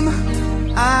dream,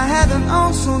 I had an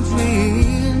awesome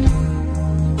dream.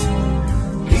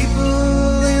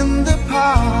 People in the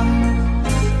park,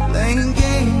 playing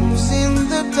games in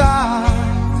the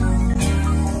dark.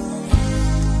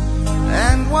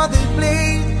 And what they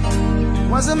played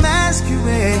was a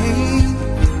masquerade.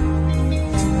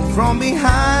 From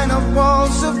behind of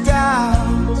walls of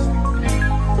doubt,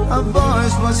 a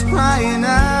voice was crying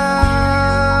out.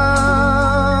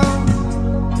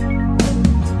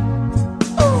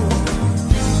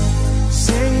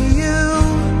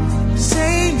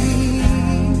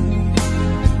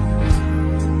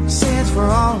 For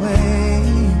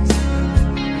always,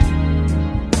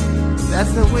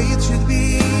 that's the way it should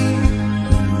be.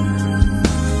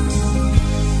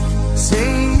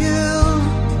 Say you,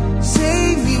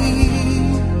 say me,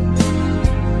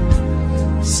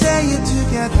 say it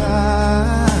together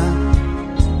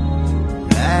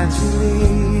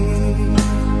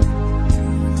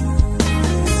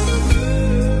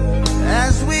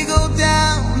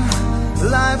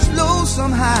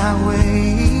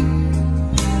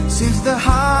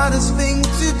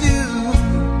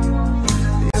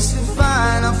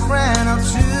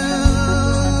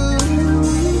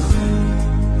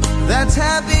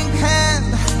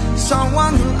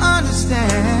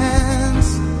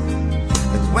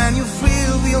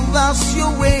lost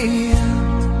your way,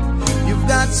 you've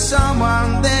got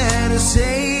someone there to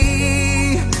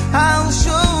say, I'll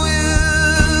show you.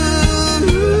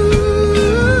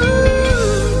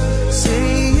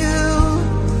 Say you,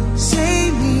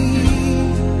 say me,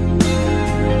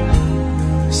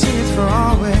 say it for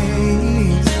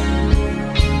always.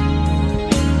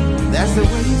 That's the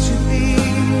way it should be.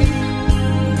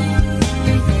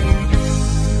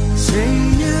 Say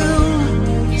you,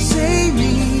 say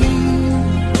me,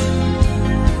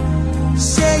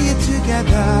 say it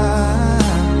together,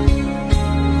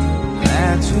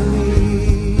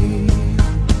 naturally.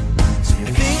 So you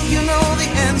think you know the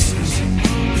answers?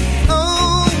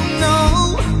 Oh no,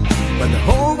 but the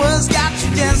whole world's got you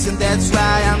dancing. That's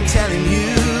why I'm telling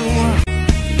you,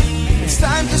 it's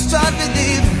time to start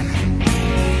believing.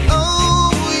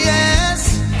 Oh yes,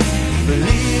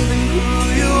 believe in who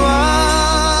you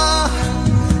are.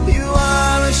 You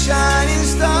are a shining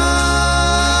star.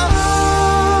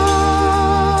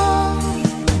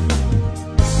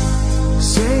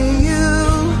 Say you,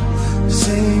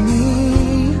 say me,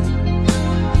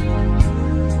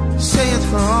 say it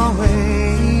for always.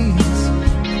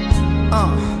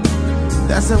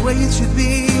 That's the way it should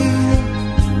be.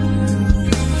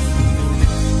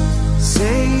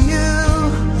 Say you,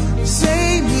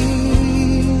 say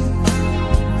me,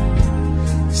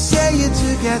 say it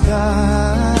together,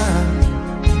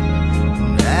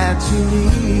 naturally.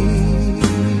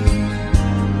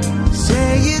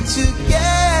 Say it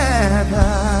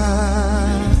together,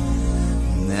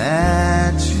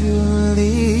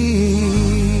 naturally.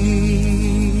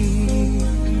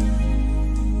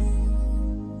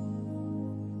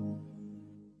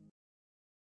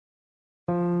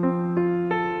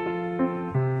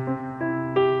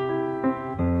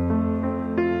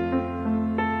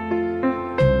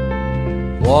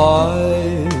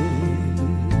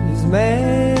 Wise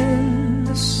men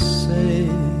say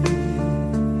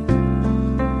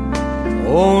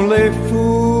only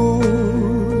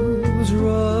fools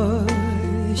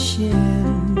rush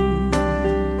in,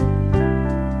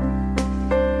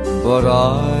 but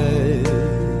I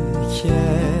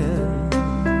can't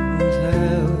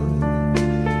help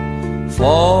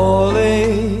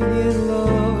falling in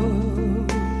love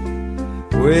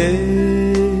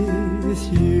with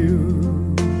you.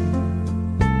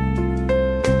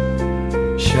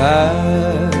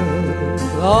 Shall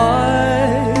I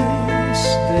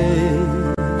stay?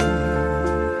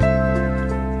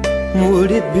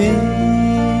 Would it be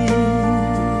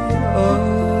a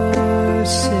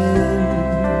sin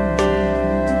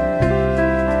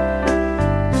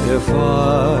if I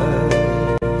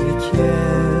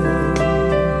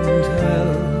can't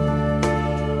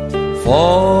help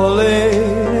falling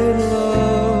in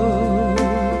love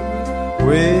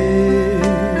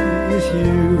with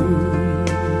you?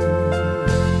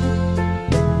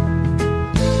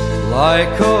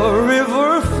 Like a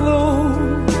river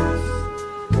flows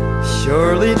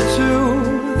surely to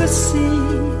the sea,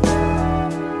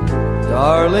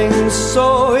 darling, so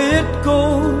it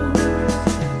goes.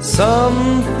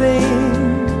 Some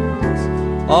things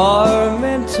are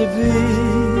meant to be.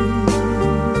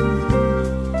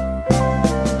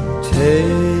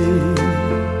 Take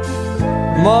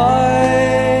my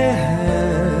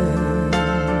hand,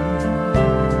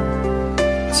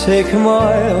 take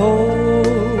my whole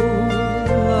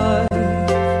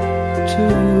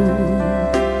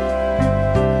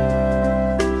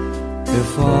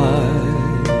if I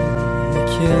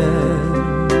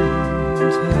can't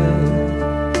help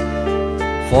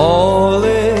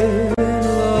falling in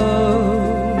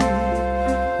love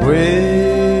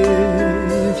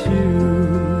with you.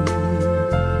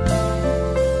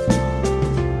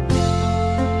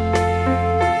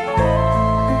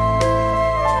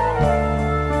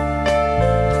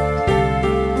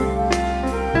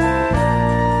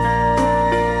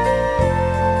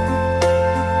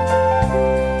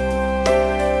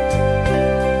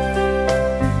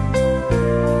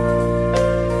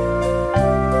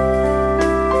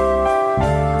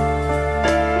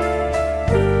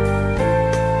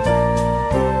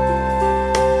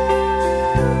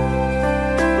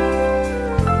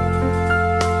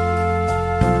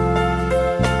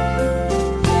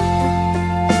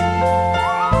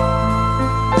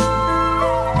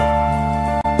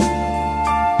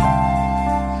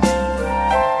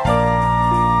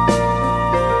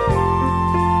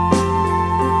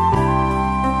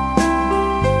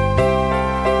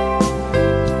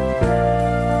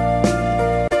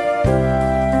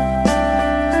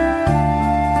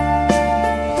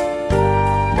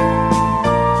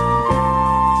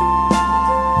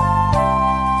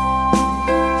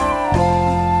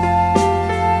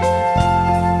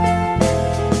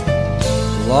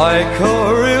 like a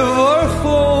river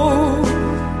flows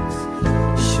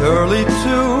surely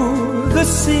to the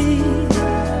sea.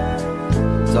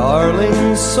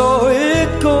 Darling, so it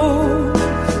goes.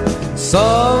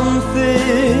 Some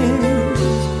things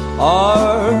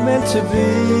are meant to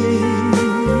be.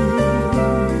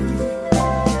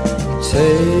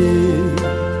 Take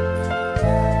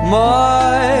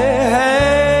my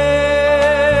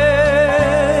hand,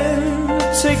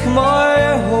 take my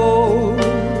whole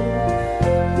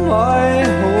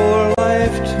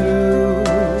life too.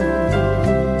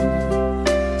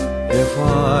 If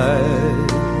I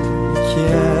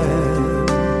can't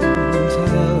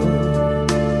help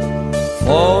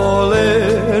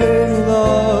falling in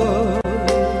love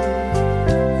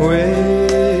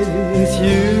with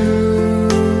you,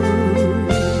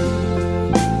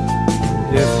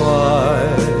 if I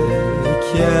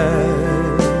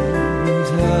can't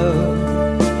help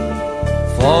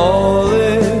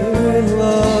falling in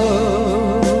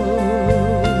love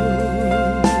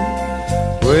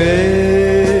with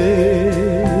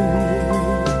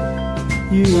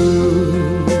you.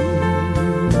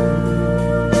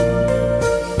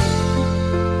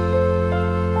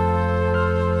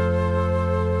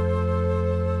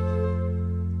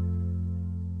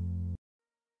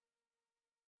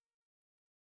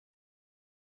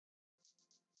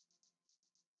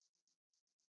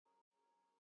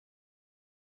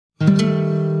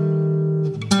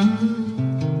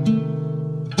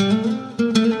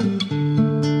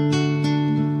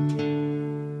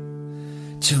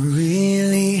 To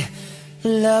really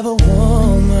love a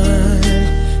woman,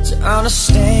 to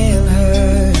understand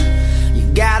her, you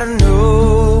gotta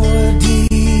know her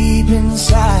deep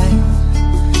inside.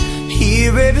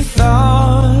 Hear every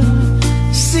thought,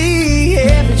 see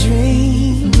every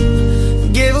dream,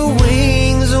 give her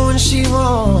wings when she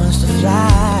wants to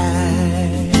fly.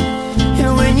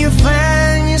 And when you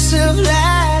find yourself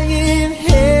lying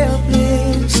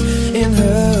helpless in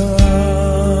her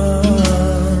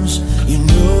arms, you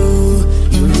know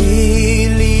you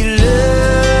really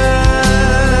love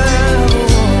a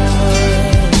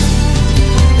woman.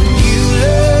 When you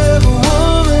love a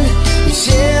woman, you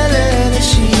tell her that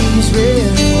she's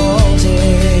really wanted.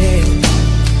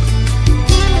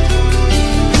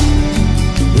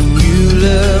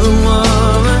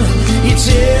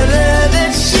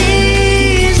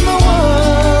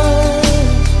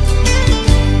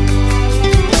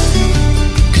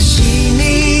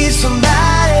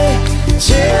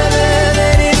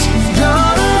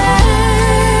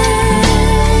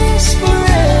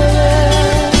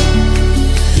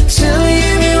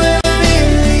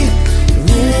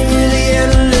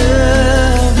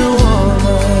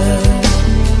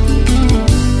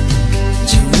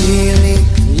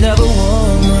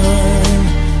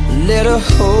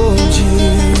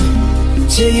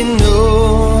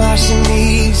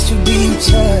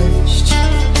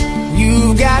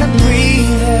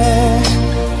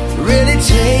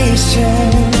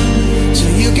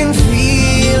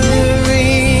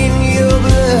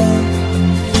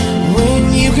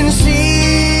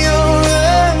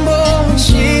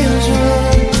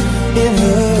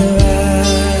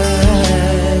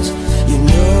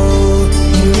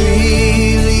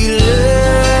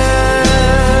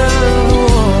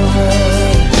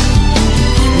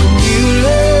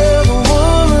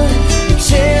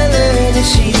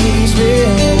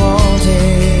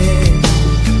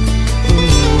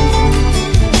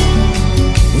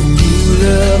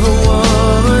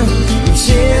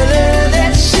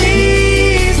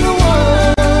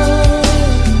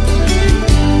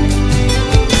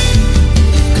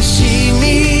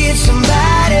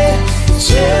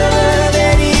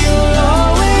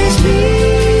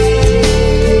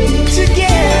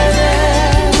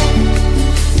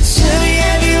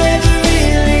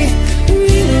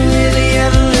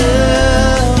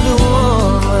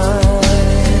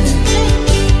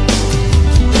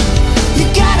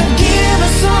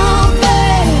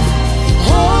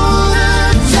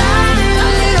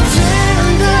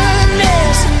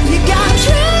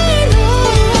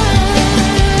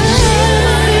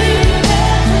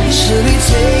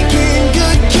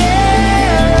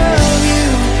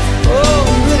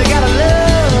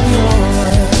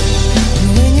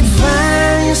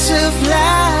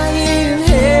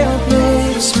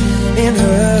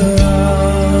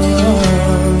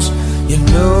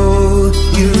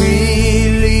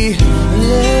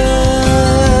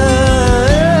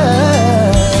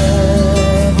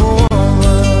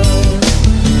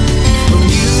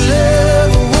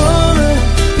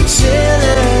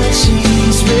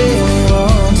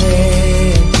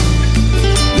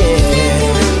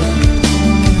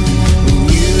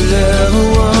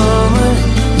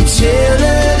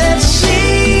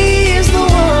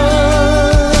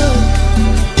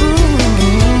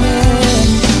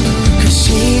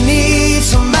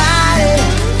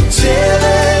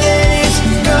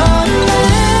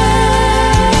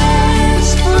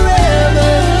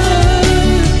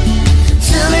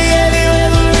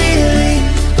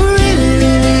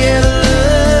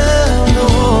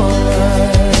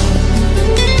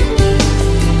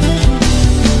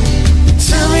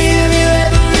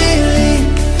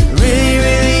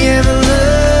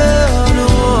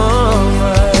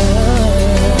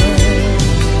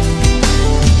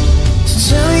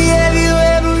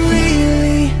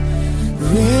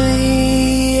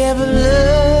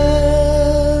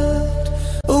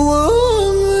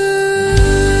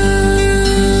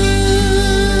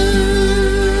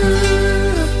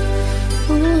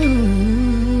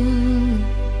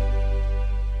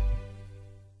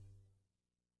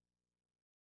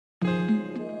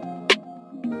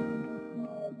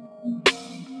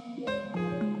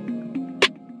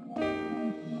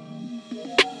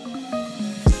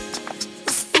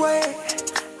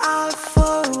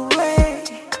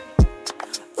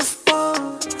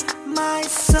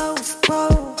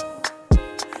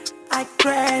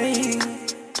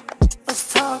 credit,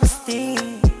 let's talk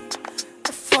steam,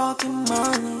 the fucking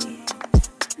money,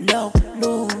 no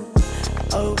blue.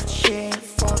 Oh shit,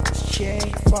 fuck shit,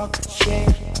 fuck shit.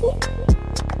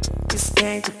 You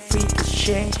stand to freak of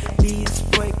shit, please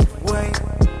break away.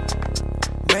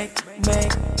 Make,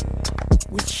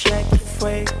 we shake it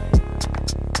free.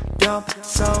 Dump it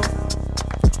so,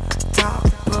 top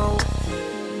bro.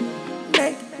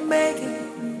 Make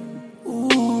it,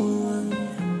 ooh.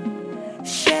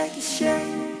 Shake it,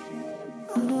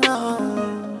 oh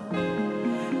no.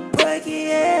 Break it,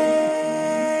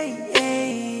 yeah.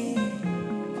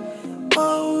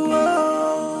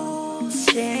 Oh,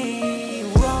 shake,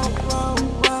 roll,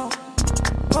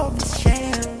 pop the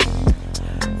shame.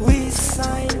 We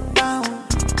side bound,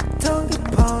 don't get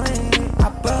point,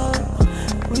 above,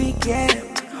 we get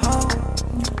home.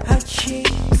 Her cheek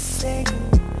singing,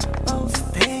 both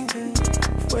thinking,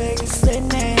 where's the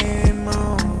name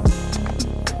on?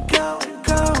 Going,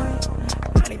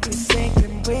 I need to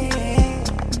sinking with,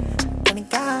 and it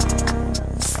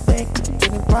goes, speaking to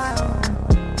the ground.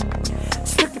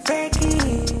 Speak the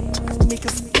breaking, make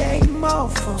us get more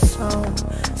for some.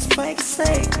 Speak the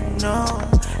say, no,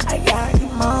 I got you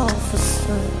more for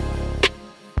some.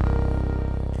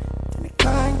 Then it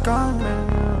gone,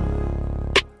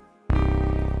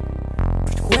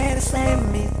 where the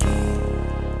same me keep.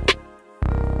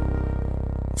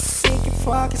 Sick and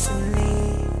focus on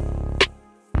me.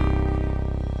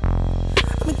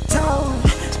 I'm in town,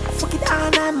 fuck it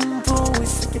on, I'm in pool.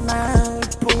 Sick and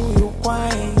out, pull your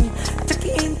wine. Took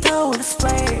it into the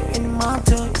spray in the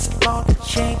mountain, it's a lot of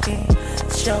shaking.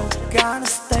 So gotta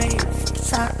stay,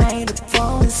 cause I ain't a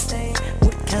phone to stay.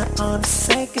 Would count on the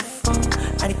second phone,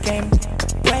 I came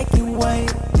to break your way.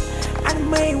 I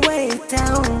made way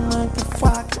down,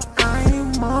 motherfucker,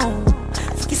 I'm on.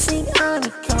 Fucking sing on the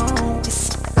cone,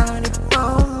 it's on the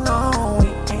phone, no.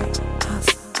 It ain't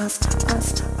us,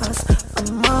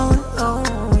 I'm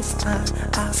on, it's not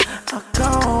us. I'll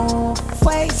go,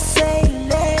 face, say,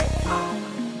 let, I'm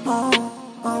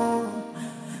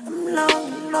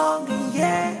long,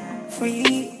 yeah,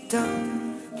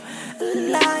 freedom.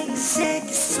 Like sick,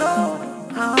 so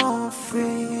I'm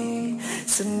free.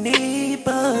 So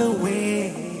neighbor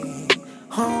way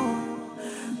home,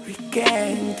 we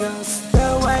can go straight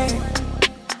away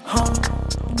home.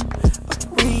 But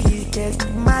we get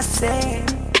my say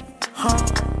home.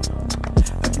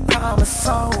 I promise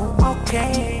so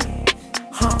okay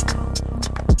home.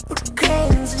 But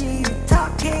crazy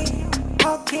talking,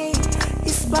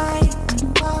 it's like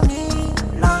money,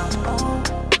 long.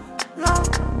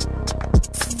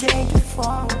 Take it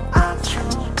for action,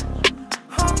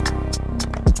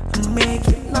 make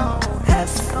it long, have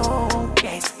so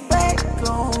gas back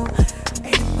on.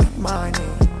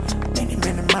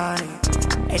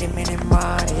 80 minute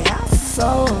money, I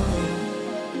sold.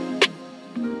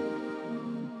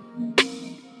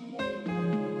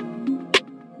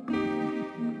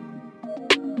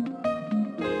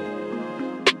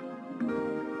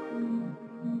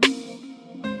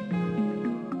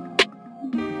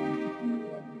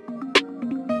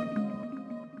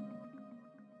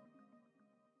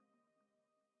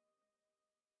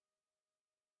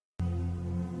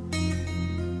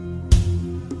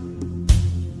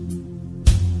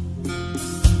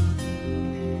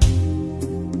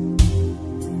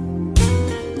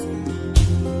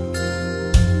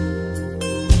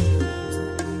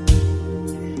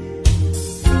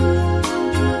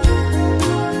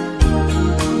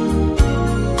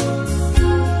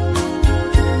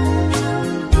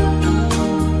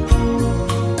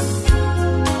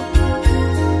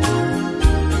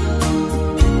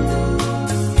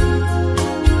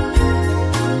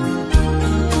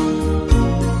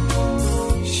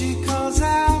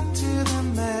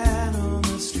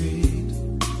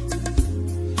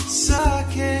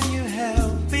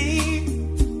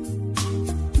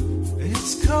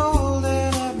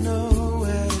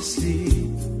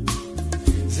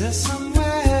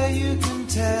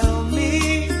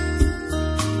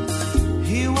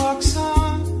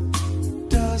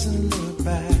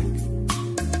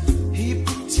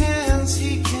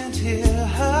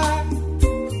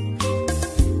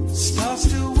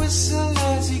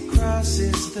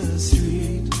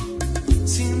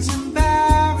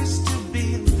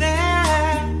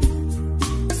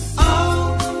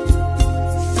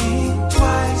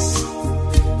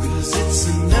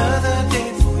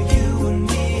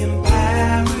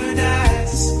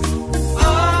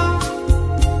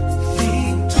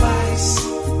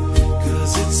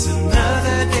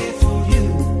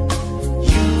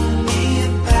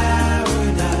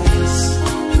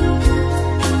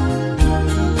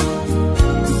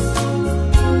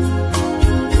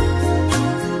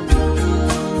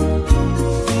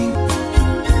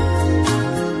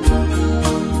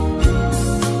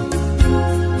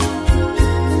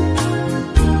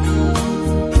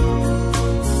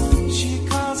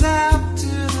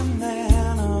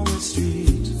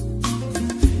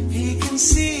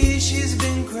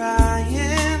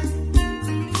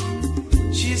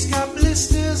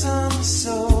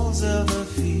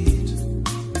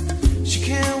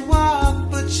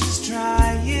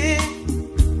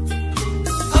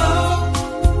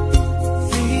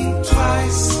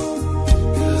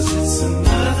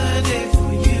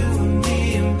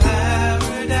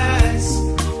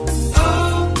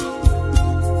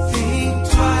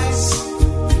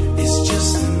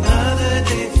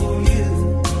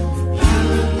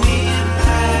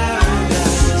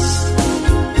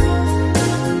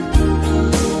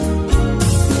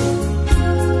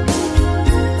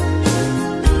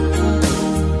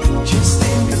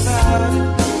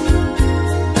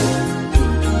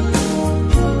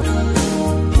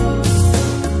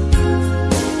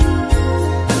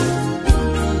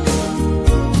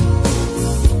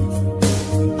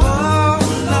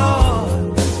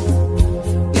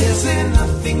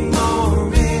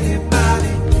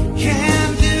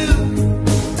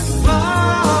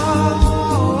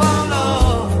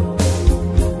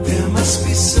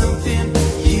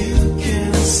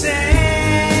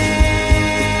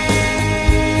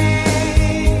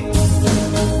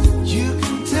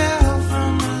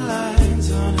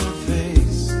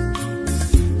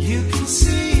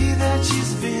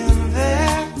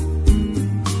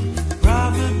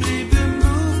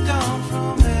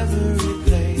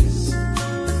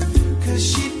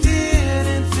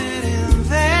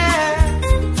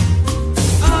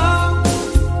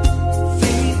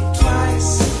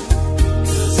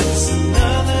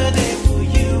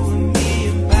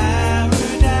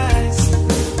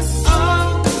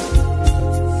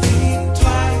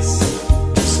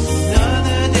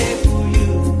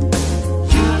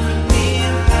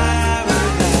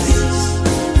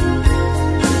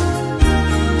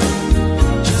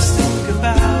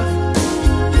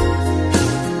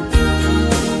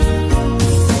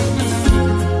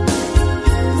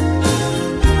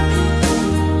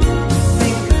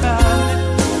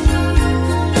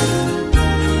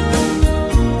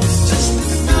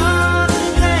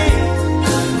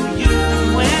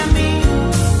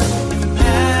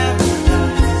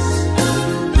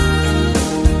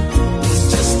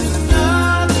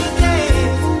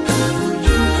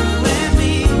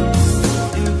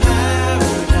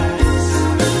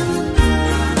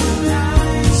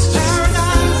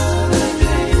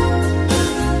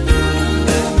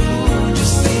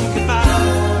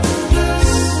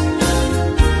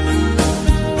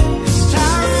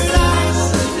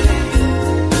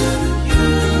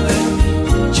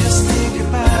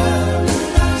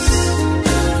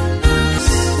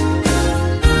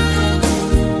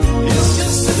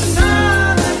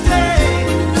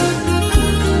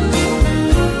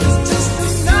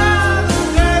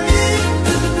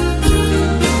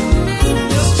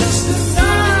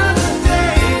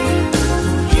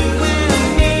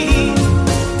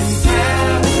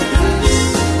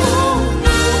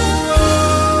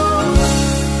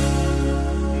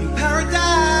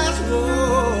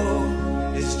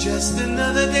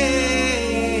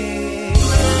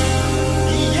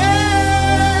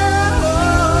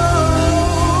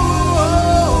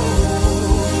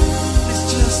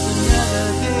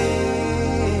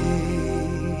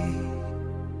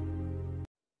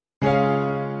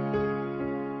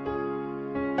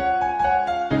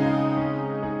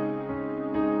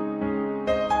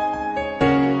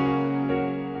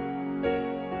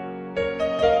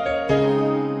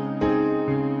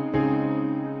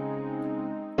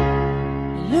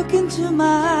 Look into my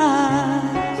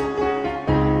eyes,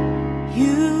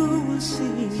 you will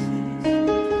see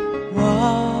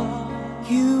what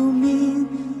you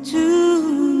mean to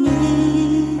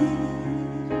me.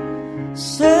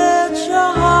 Search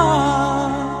your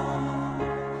heart,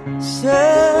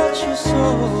 search your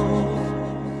soul,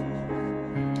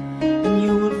 and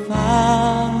you will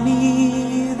find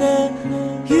me there.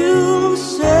 You'll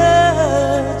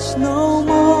search no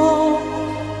more.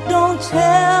 Don't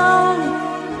tell me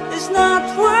it's not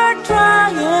worth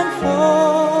trying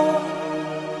for.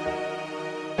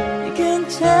 You can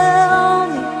tell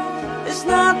me it's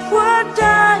not worth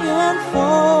dying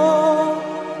for.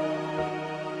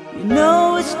 You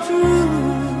know it's true.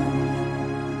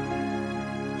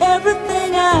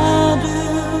 Everything I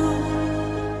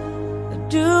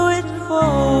do it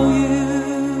for you.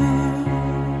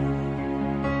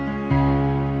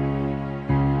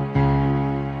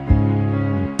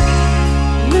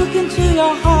 Look into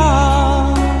your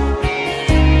heart,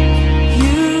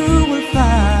 you will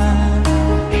find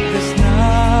there's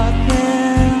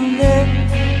nothing there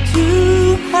to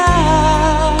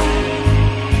hide.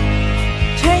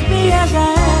 Take me as I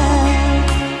am,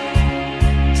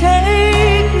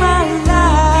 take my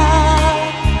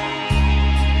life,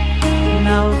 and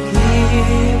I'll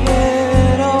give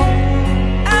it all.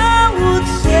 I would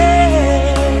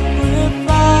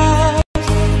sacrifice.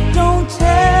 Don't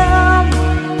tell me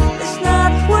it's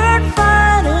not worth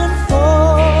fighting for.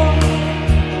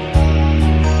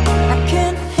 I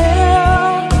can't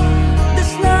help,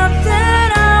 there's nothing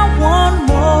I want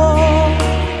more.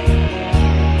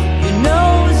 You know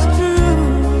it's true.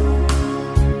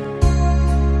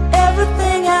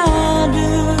 Everything I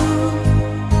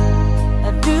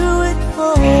do it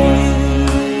for you.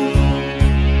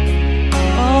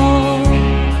 Oh,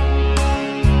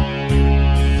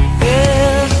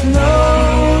 there's no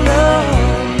love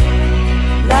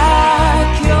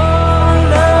like your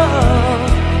love,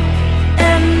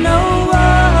 and no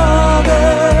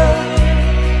other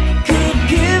could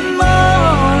give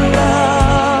more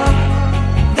love.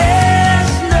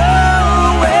 There's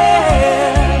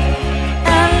nowhere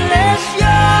unless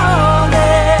you're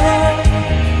there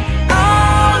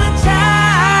all the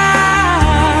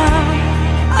time,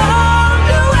 all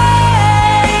the way.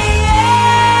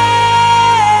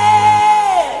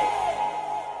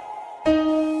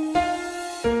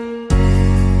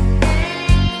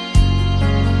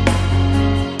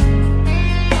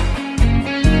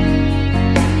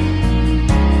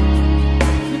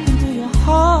 Look into your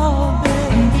heart,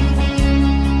 baby.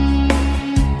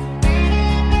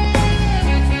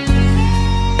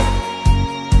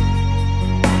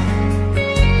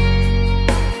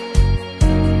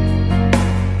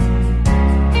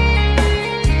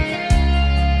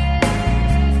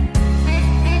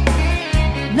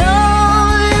 No,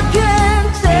 you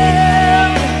can't tell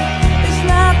me it's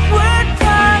not worth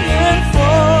dying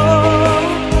for.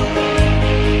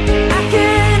 I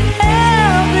can't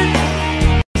help it,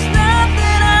 it's not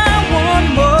that I want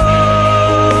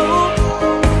more.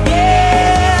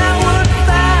 Yeah, I would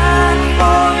fight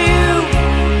for you,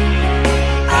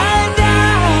 I'd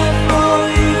die for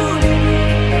you,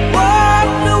 walk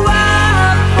the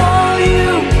wild for you.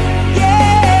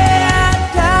 Yeah, I'd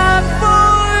die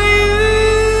for you.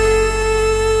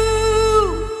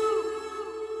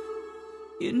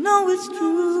 You know it's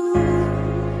true.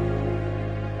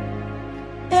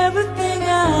 Everything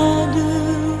I do,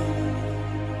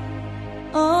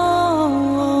 oh,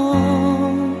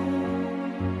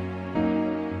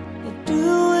 I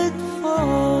do it for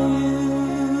you.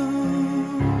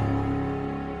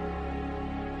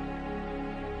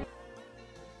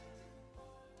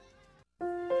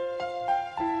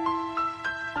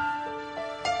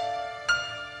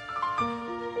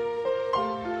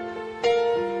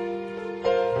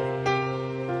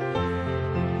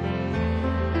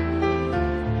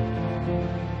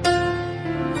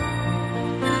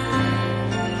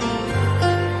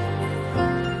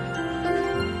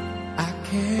 I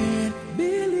can't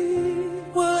believe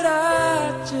what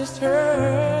I just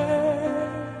heard.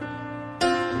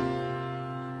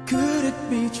 Could it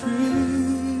be true?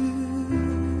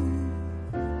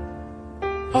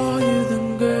 Are you the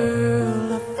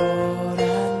girl I thought I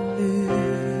knew?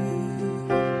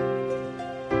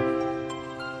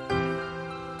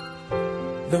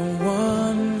 The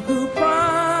one who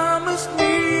promised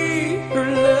me her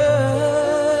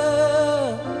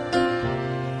love.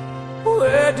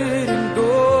 Where did it go?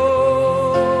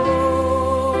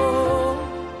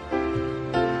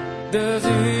 Does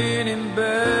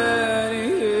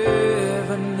anybody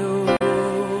ever know?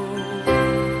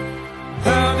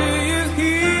 How do you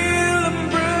heal a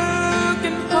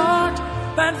broken heart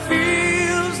and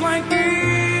feel like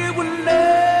it will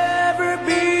never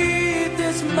be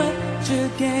this much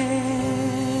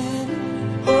again.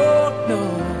 Oh no,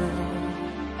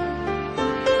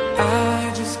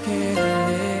 I just can't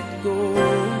let go.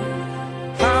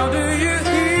 How do you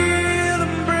heal a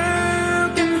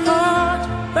broken heart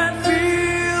that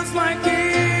feels like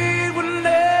it will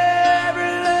never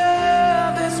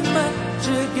love this much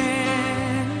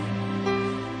again?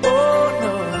 Oh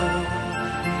no,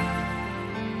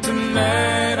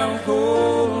 tonight I'll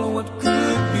hold what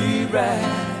could be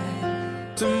right.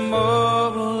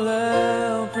 Tomorrow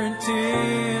I'll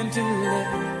pretend to let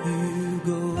you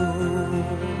go.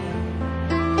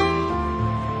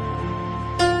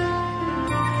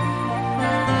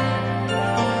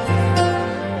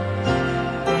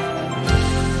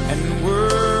 And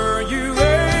were you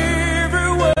ever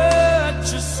what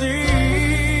you see?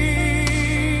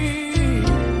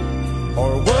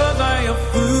 Or was I a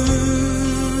fool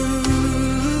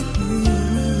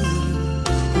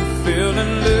who fell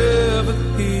in love with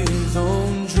his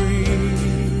own dream?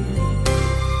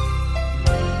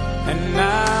 And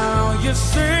now you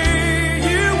say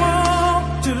you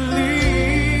want to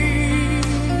leave,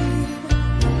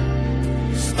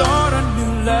 start a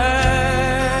new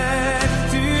life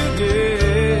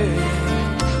today.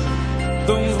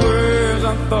 Those words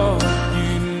I thought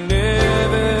you'd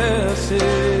never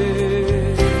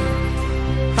say.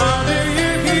 How do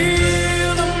you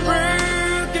heal a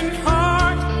broken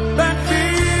heart that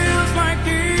feels like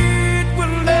it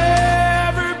will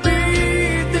never be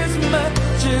this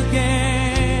much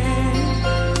again?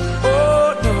 Oh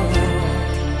no,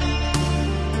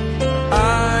 I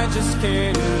just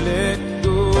can't let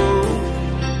go.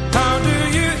 How do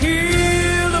you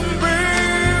heal a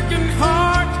broken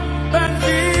heart that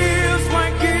feels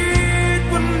like it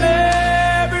will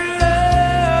never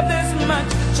love this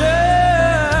much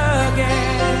again?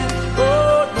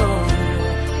 Oh no,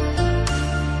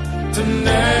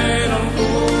 tonight I'll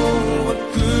hold what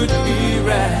could be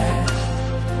right.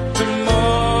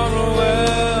 Tomorrow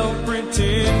I'll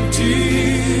pretend to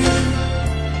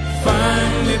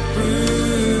finally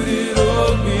put it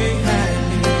all behind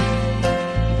me.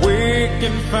 Wake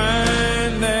and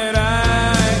find that I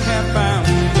have found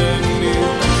a new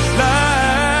life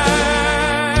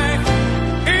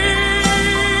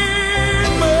in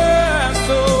my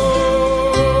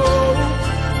soul,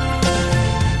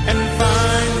 and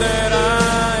find that I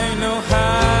know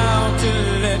how to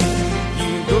let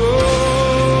you go.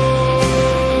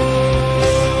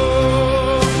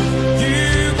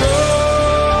 You go.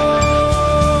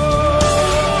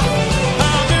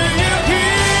 How do you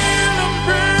heal a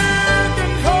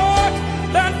broken heart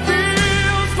that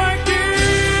feels like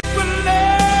it will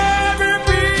never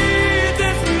be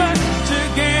this much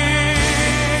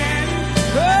again?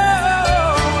 Oh,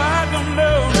 I don't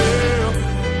know, girl.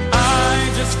 I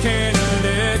just can't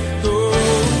let go.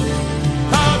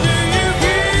 How do you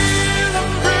heal a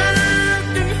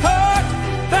broken heart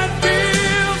that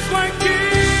feels like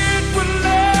it will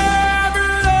never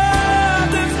love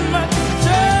this much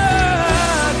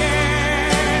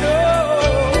again? Oh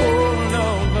no,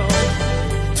 no.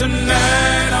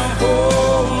 Tonight I'll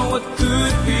hold what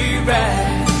could be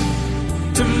right.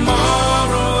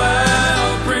 Tomorrow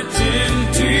I'll pretend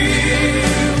to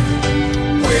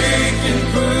wake and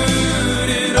put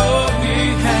it all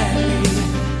behind me,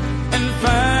 and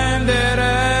find that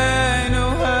I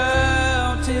know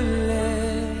how to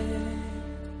let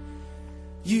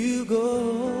you go.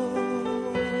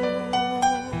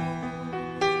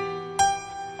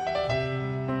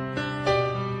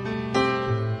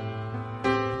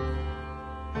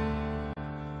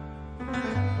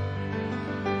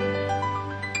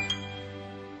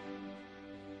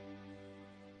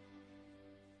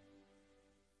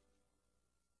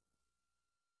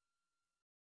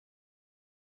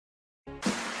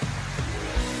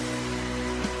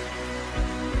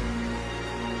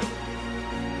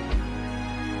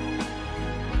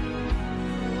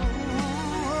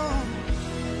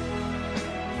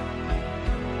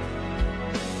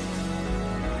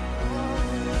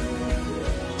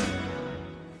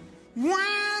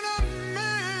 When a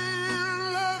man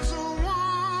loves a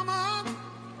woman,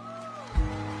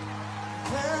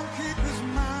 can't keep his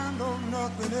mind on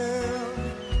nothing else.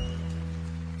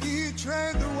 He'd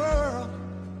trade the world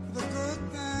for the good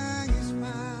thing he's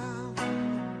found.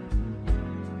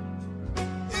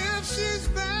 If she's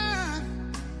bad,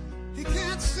 he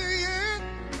can't see it.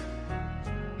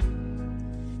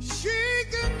 She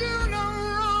can do no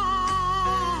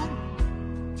wrong.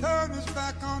 Turn his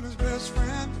back on his best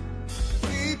friend,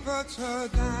 he puts her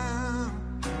down.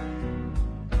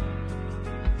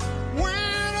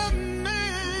 When a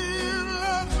man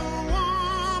loves a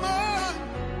woman,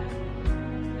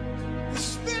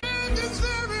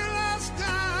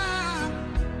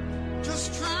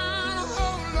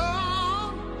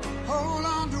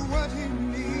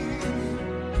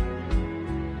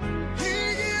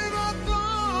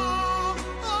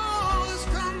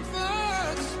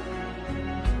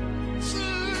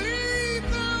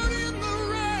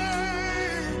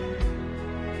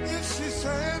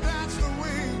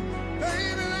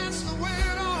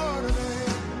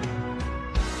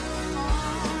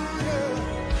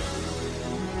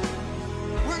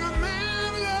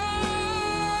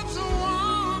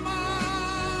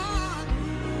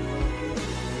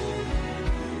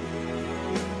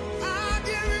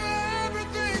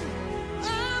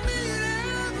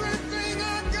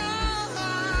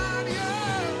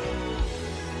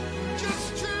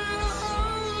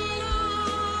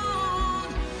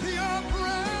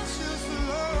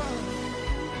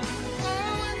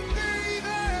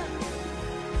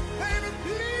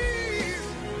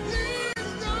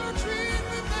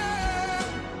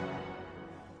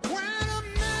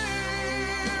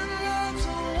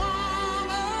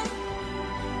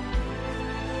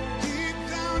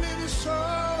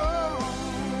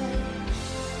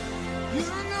 You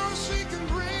know she can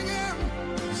bring him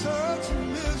such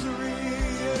misery.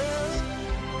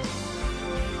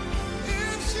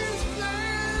 If she's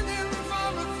playing him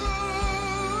for a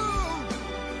fool,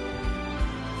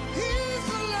 he's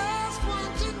the last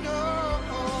one to know.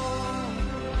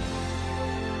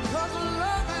 'Cause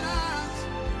loving eyes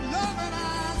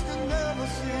can never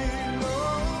see no.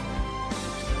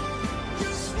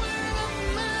 Just when a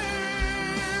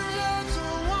man loves a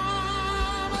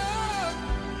woman,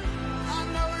 I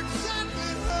know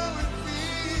exactly how it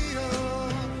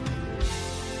feels.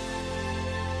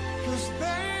 'Cause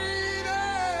baby,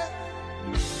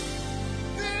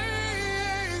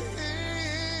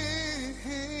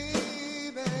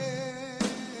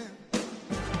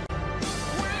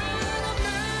 when a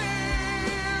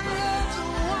man loves a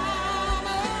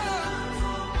woman,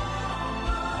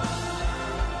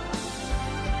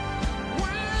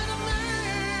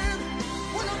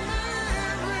 when a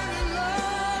man really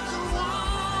loves a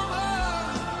woman,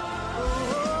 oh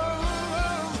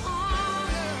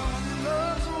yeah, when he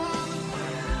loves a woman,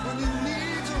 when he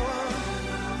needs a woman.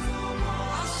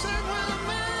 I said when a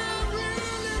man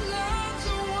really loves a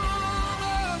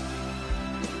woman,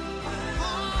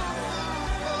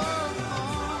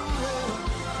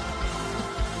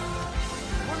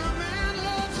 when a man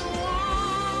loves a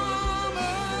woman,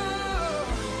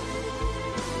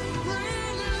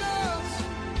 really loves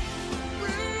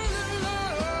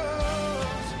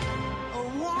a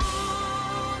woman.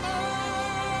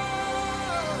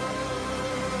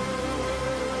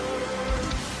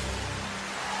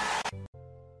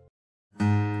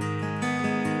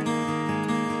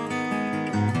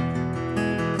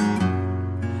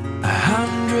 A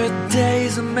 100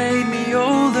 days have made me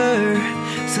older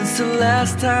since the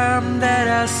last time that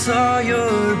I saw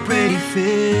your pretty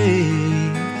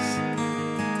face.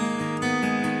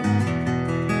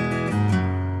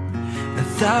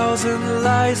 1,000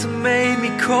 lies have made me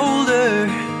colder,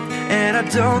 and I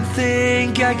don't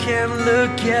think I can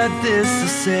look at this the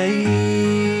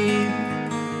same.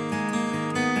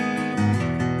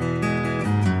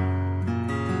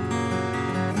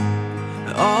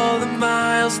 All the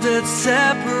miles that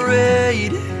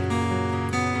separate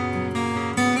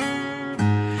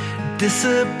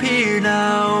disappear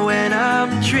now when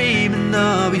I'm dreaming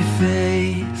of your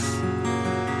face.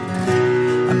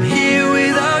 I'm here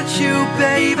without you,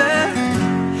 baby,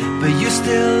 but you're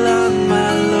still on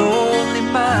my lonely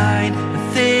mind. I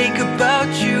think about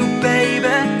you,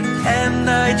 baby, and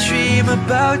I dream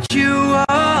about you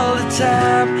all the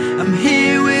time. I'm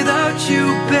here without you,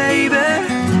 baby,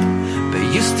 but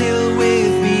you're still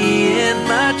with me in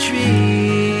my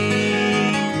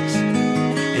dreams.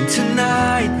 And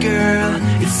tonight, girl,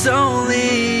 it's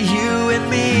only you and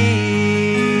me.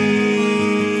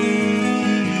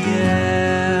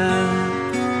 Yeah.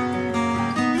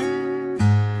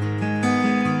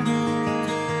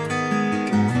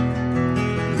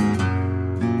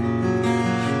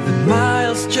 The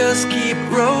miles just keep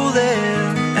rolling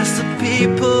as the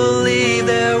people leave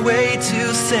their way to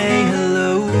say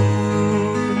hello.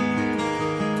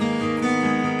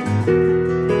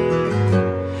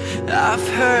 I've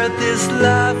heard this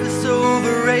life is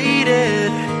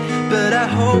overrated, but I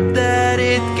hope that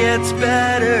it gets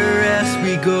better as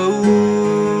we go.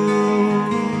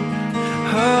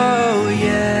 Oh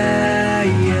yeah,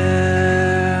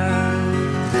 yeah.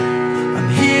 I'm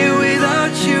here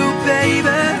without you,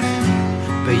 baby,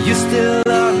 but you're still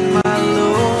on my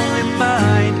lonely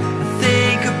mind. I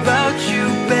think about you,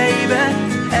 baby,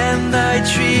 and I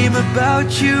dream about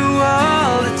you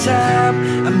all the time.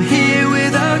 I'm here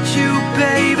without you,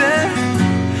 baby,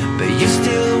 but you're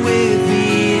still with me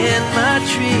in my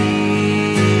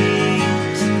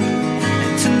dreams.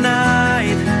 And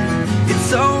tonight,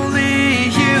 it's only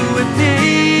you and me.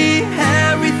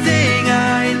 Everything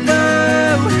I know,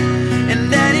 and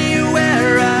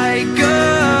anywhere I go,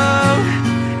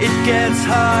 it gets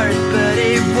hard, but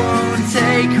it won't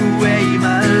take away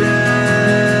my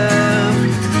love.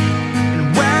 And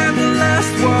when the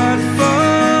last one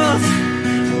falls,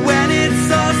 when it's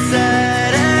all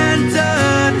said and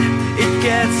done, it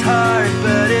gets hard,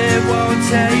 but it won't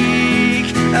take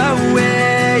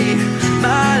away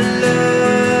my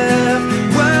love.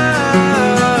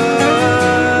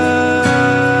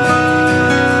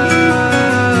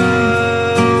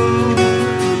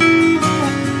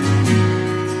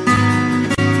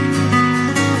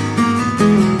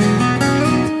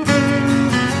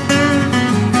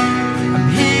 I'm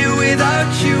here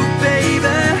without you,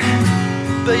 baby,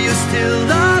 but you're still